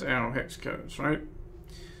 But there's our hex codes, right?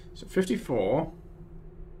 So 54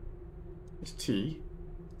 is T.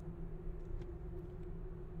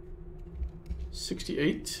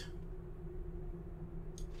 68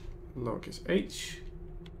 lowercase h.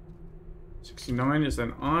 69 is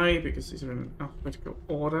then I, because these are in alphabetical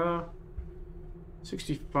order.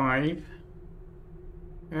 65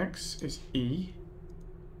 X is E.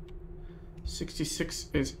 66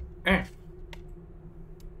 is F.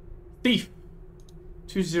 Thief.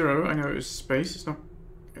 20, I know it was space.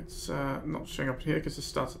 It's not showing up here because it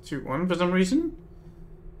starts at 21 for some reason.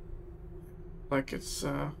 Like it's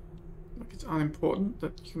unimportant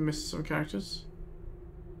that you can miss some characters.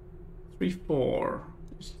 3, 4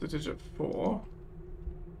 is the digit 4.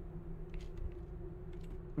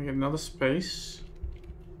 We get another space.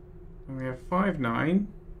 And we have 5, 9.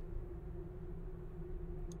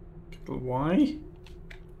 Capital Y.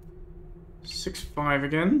 6, 5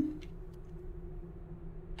 again.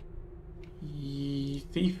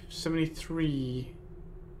 Thief 73.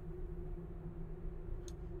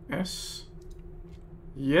 S.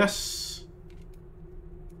 Yes.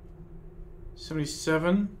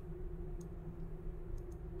 77.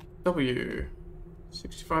 W.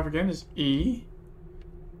 65 again is E.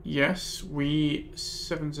 Yes, we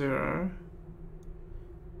 70.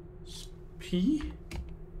 P.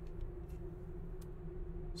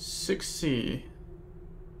 6C.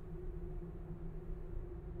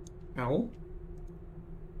 L.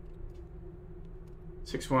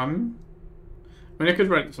 61. I mean, I could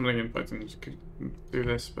write something in Python and could do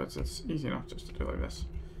this, but it's easy enough just to do like this.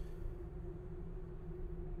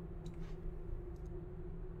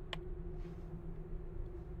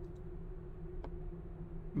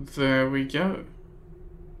 There we go.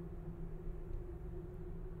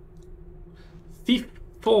 Thief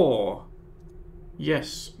 4.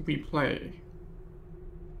 Yes, we play.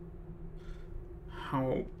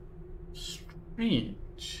 How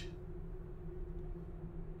strange.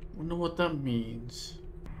 Wonder what that means.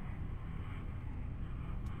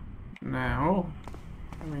 Now,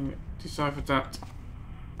 having deciphered that,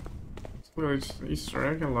 it's clearly just an Easter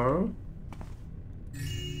egg. Hello.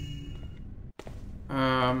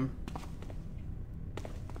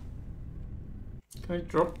 Can I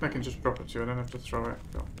drop? I can just drop it to you. I don't have to throw it.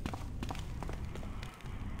 Go.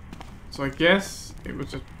 So I guess it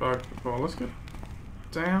was just bugged before. Let's get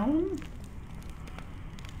down.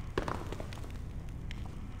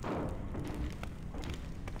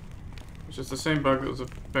 It's just the same bug that was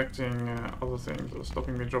affecting other things that was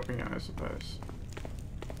stopping me dropping it, I suppose.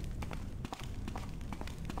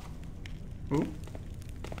 Ooh.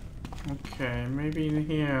 Okay, maybe in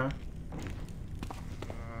here.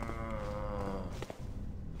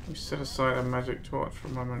 We set aside a magic torch for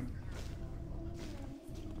a moment.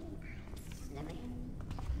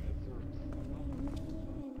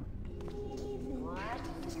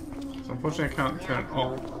 So unfortunately I can't turn it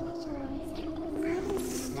off.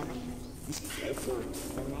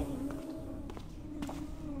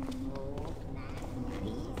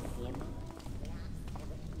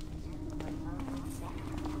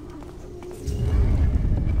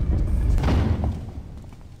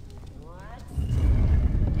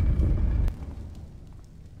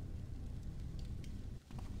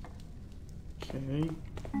 Okay.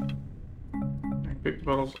 I pick the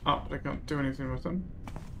bottles up, but I can't do anything with them.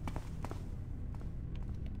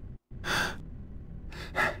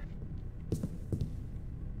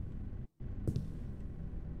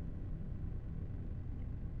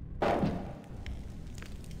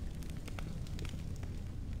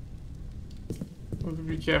 We'll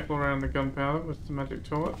be careful around the gunpowder with the magic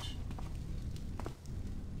torch.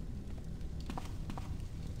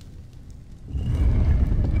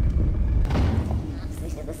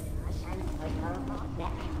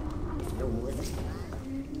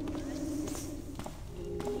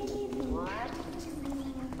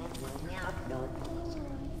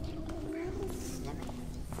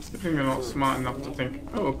 I think they're not smart enough to think,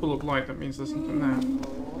 oh, a pool of light, that means there's something there.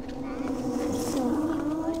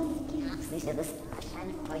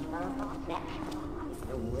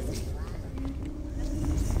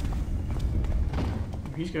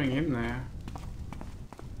 Oh, he's going in there.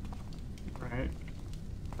 Right.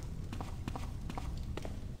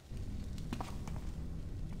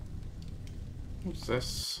 What's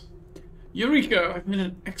this? Eureka! I've made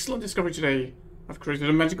an excellent discovery today. I've created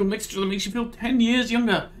a magical mixture that makes you feel 10 years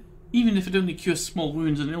younger, even if it only cures small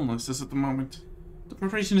wounds and illnesses at the moment. The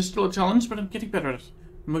preparation is still a challenge, but I'm getting better at it.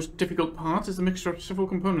 The most difficult part is the mixture of several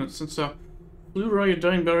components, since a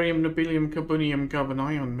fluorodiene, barium, nobelium, carbonium,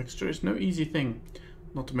 carbonion mixture is no easy thing,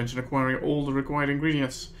 not to mention acquiring all the required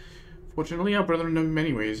ingredients. Fortunately, our brethren know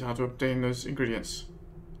many ways how to obtain those ingredients.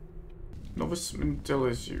 Novus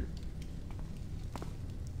Mendelezu.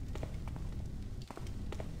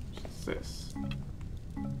 What's this?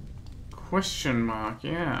 Question mark,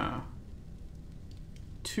 yeah.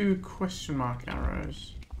 2 question mark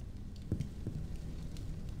arrows.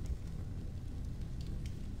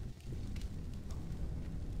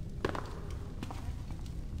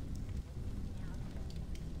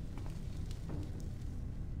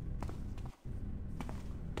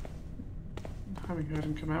 Having heard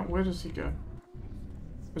him come out, where does he go?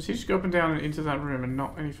 Does he just go up and down and into that room and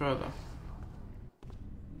not any further?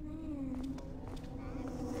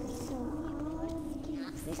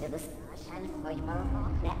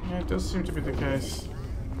 Yeah, it does seem to be the case.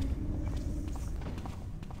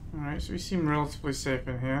 Alright, so we seem relatively safe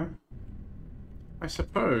in here. I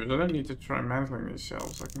suppose I don't need to try mantling these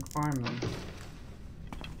shelves, I can climb them.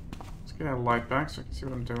 Let's get our light back so I can see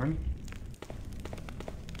what I'm doing.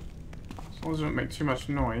 As long as I don't make too much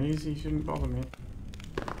noise, he shouldn't bother me.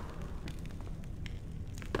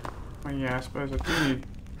 Oh yeah, I suppose I do need...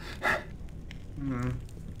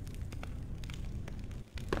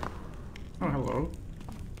 Oh, hello.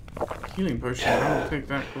 Healing potion, I will take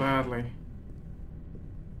that gladly.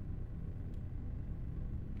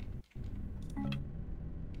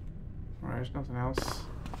 Alright, there's nothing else.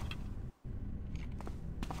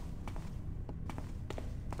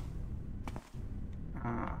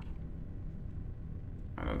 I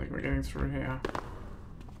don't think we're getting through here.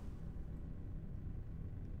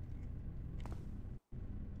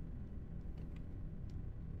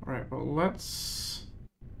 Alright, well let's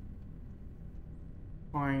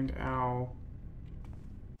find our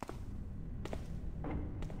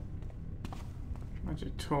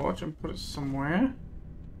magic torch and put it somewhere.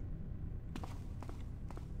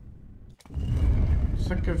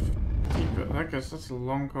 That goes deeper. That's a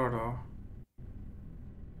long corridor.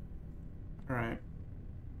 Alright.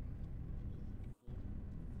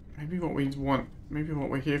 Maybe what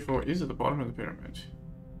we're here for is at the bottom of the pyramid.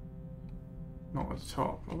 Not at the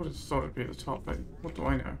top. I would have thought it'd be at the top, but what do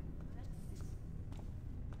I know?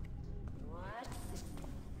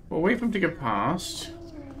 We'll wait for him to get past.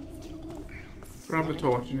 Grab the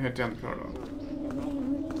torch and head down the corridor.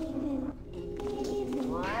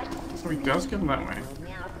 So he does come that way.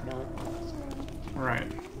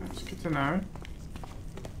 Right, that's good to know.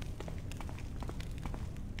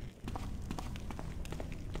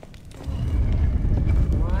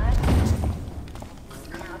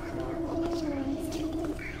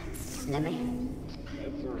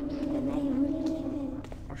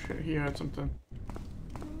 Oh shit, he heard something.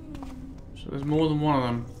 So there's more than one of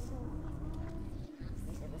them.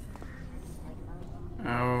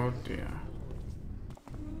 Oh dear.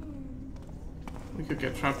 We could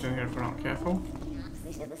get trapped in here if we're not careful.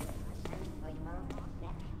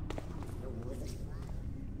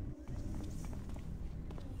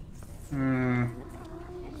 Hmm.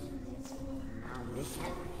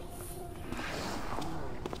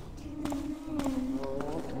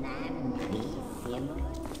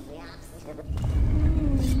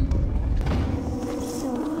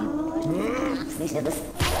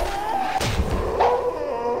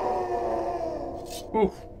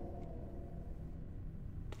 Oof.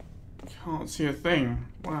 Can't see a thing.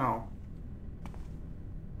 Wow.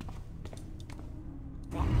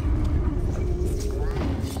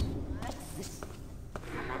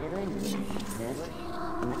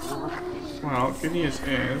 Well, good news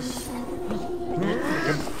is we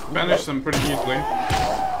can banish them pretty easily.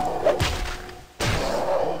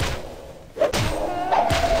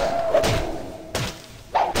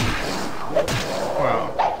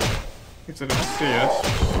 They didn't see us.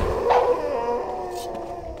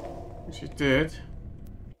 Which he did.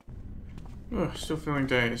 Ugh, still feeling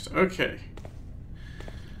dazed. Okay.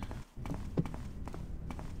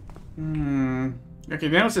 Okay,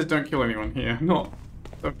 now it says don't kill anyone here. Not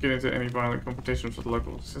don't get into any violent competitions with the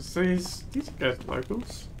locals. These guys are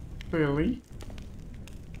locals. Clearly.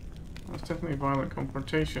 That's definitely a violent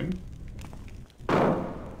confrontation.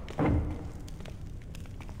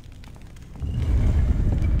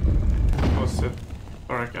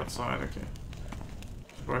 Barrack outside, okay.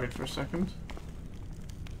 Just wait for a second.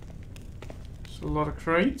 There's a lot of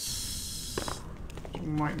crates. You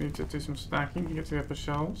might need to do some stacking to get to the upper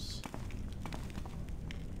shelves.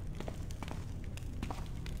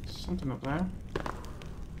 Something up there.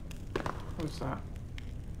 What is that?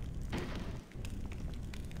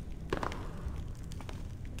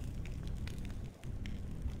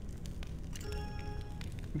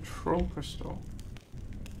 Control crystal.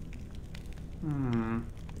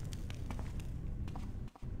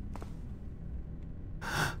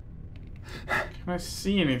 Can I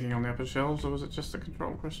see anything on the upper shelves, or was it just a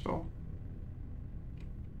control crystal?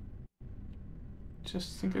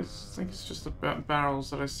 Just think it's just the barrels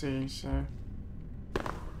that I see. So,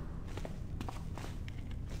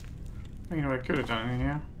 you know, I could have done in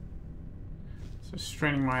here. So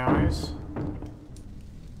straining my eyes.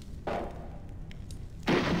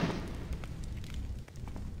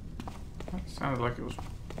 That sounded like it was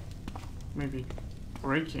maybe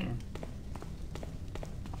breaking.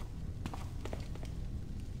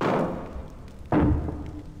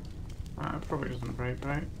 It probably doesn't break,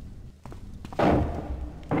 right?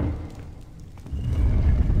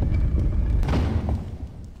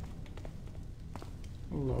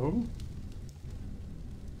 Hello?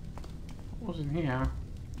 What was in here?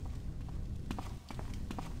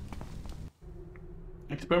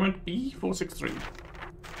 Experiment B463.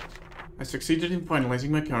 I succeeded in finalizing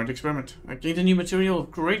my current experiment. I gained a new material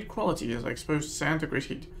of great quality as I exposed sand to great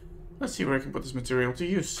heat. Let's see where I can put this material to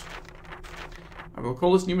use. I will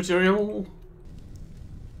call this new material...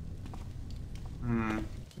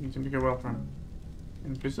 Didn't seem to go well for him.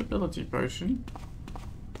 Invisibility potion.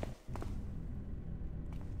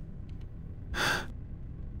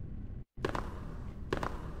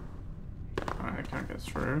 I can't get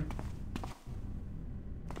through.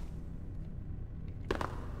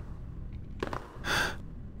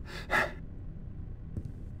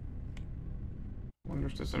 Wonder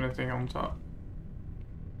if there's anything on top.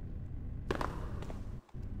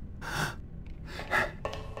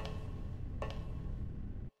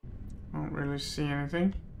 Don't really see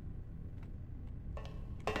anything.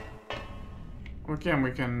 Again,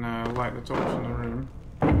 we can light the torch in the room,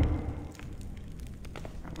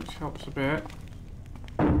 which helps a bit.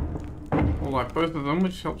 Or light both of them,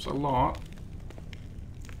 which helps a lot.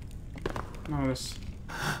 None of this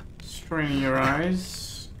training your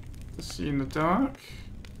eyes to see in the dark.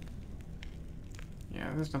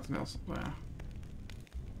 Yeah, there's nothing else up there.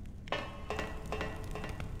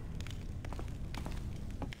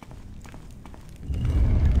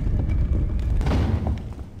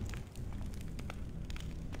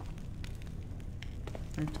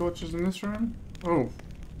 Any torches in this room? Oh.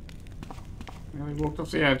 Nearly walked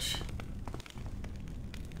off the edge.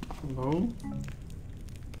 Hello?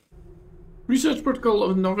 Research protocol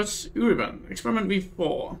of Novice Uriban, experiment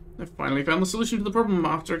V4. I finally found the solution to the problem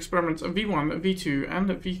after experiments of V1, V2, and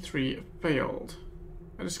V3 failed.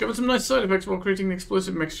 I discovered some nice side effects while creating an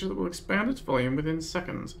explosive mixture that will expand its volume within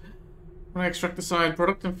seconds. When I extract the side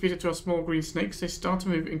product and feed it to our small green snakes, they start to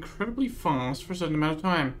move incredibly fast for a certain amount of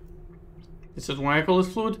time. This is why I call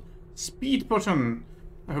this fluid Speed Potion.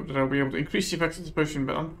 I hope that I'll be able to increase the effects of this potion,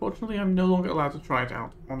 but unfortunately I'm no longer allowed to try it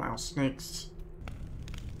out on our snakes.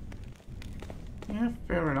 Yeah,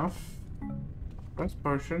 fair enough. First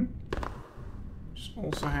potion. Which is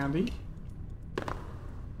also handy.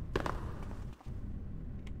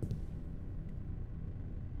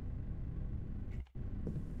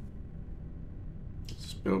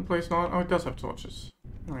 Build place not. Oh, it does have torches.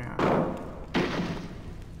 Oh yeah.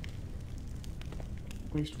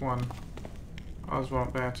 At least one. Others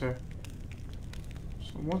weren't there too.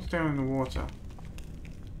 So what's down in the water?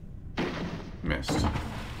 Missed.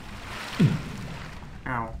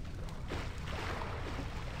 Ow.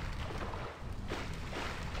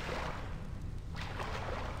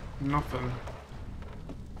 Nothing.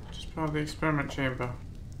 Just part of the experiment chamber.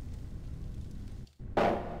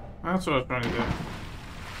 That's what I was trying to do.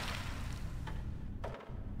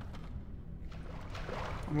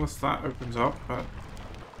 Unless that opens up, but I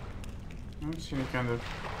don't see any kind of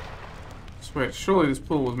switch. Surely this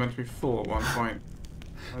pool was meant to be full at one point.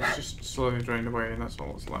 It's just slowly drained away and that's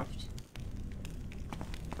all that's left.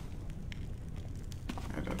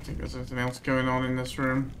 I don't think there's anything else going on in this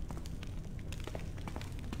room.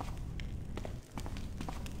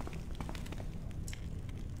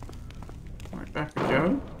 Right, back we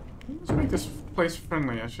go. Let's make this place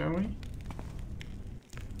friendlier, shall we?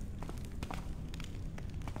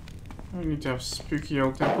 I don't need to have spooky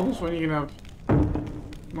old temples when you can have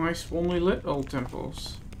nice, warmly lit old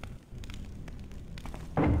temples.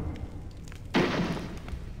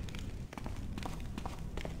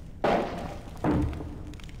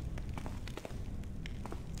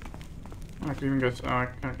 I can even go to, oh, I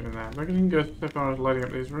can't get in there. But I can even go so far as lighting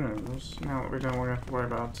up these rooms. Now that we don't have to worry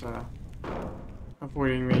about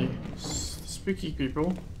avoiding the spooky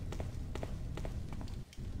people.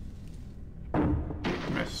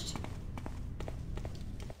 Missed.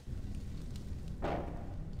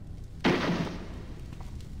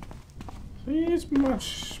 See, it's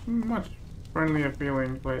much friendlier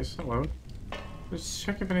feeling place. Hello. Just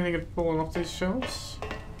check if anything had fallen off these shelves.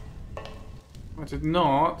 I did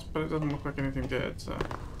not, but it doesn't look like anything did, so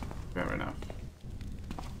fair enough.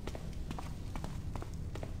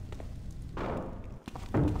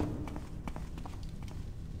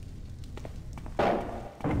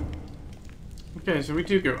 Okay, so we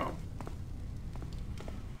do go up.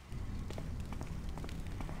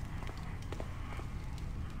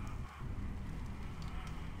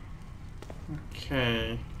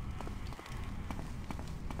 Okay.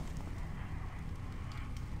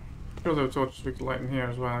 Sure there were torches we could light in here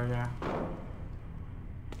as well, yeah.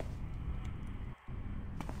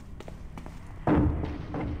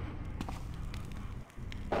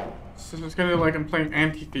 So it's kind of like I'm playing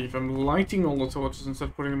anti-thief. I'm lighting all the torches instead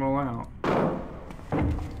of putting them all out.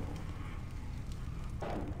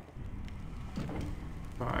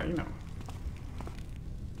 But, you know.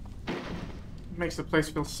 It makes the place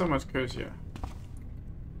feel so much cozier.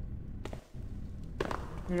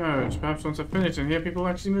 Who knows, perhaps once I've finished in here, people will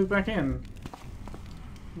actually move back in.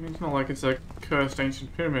 I mean, it's not like it's a cursed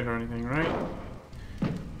ancient pyramid or anything, right?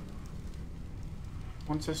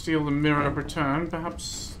 Once I steal the Mirror of Return,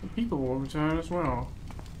 perhaps the people will return as well.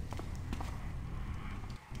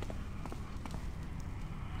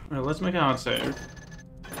 Well, let's make a hard save.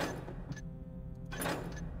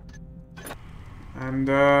 And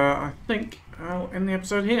I think I'll end the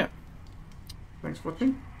episode here. Thanks for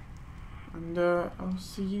watching. And I'll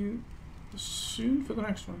see you soon for the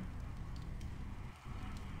next one.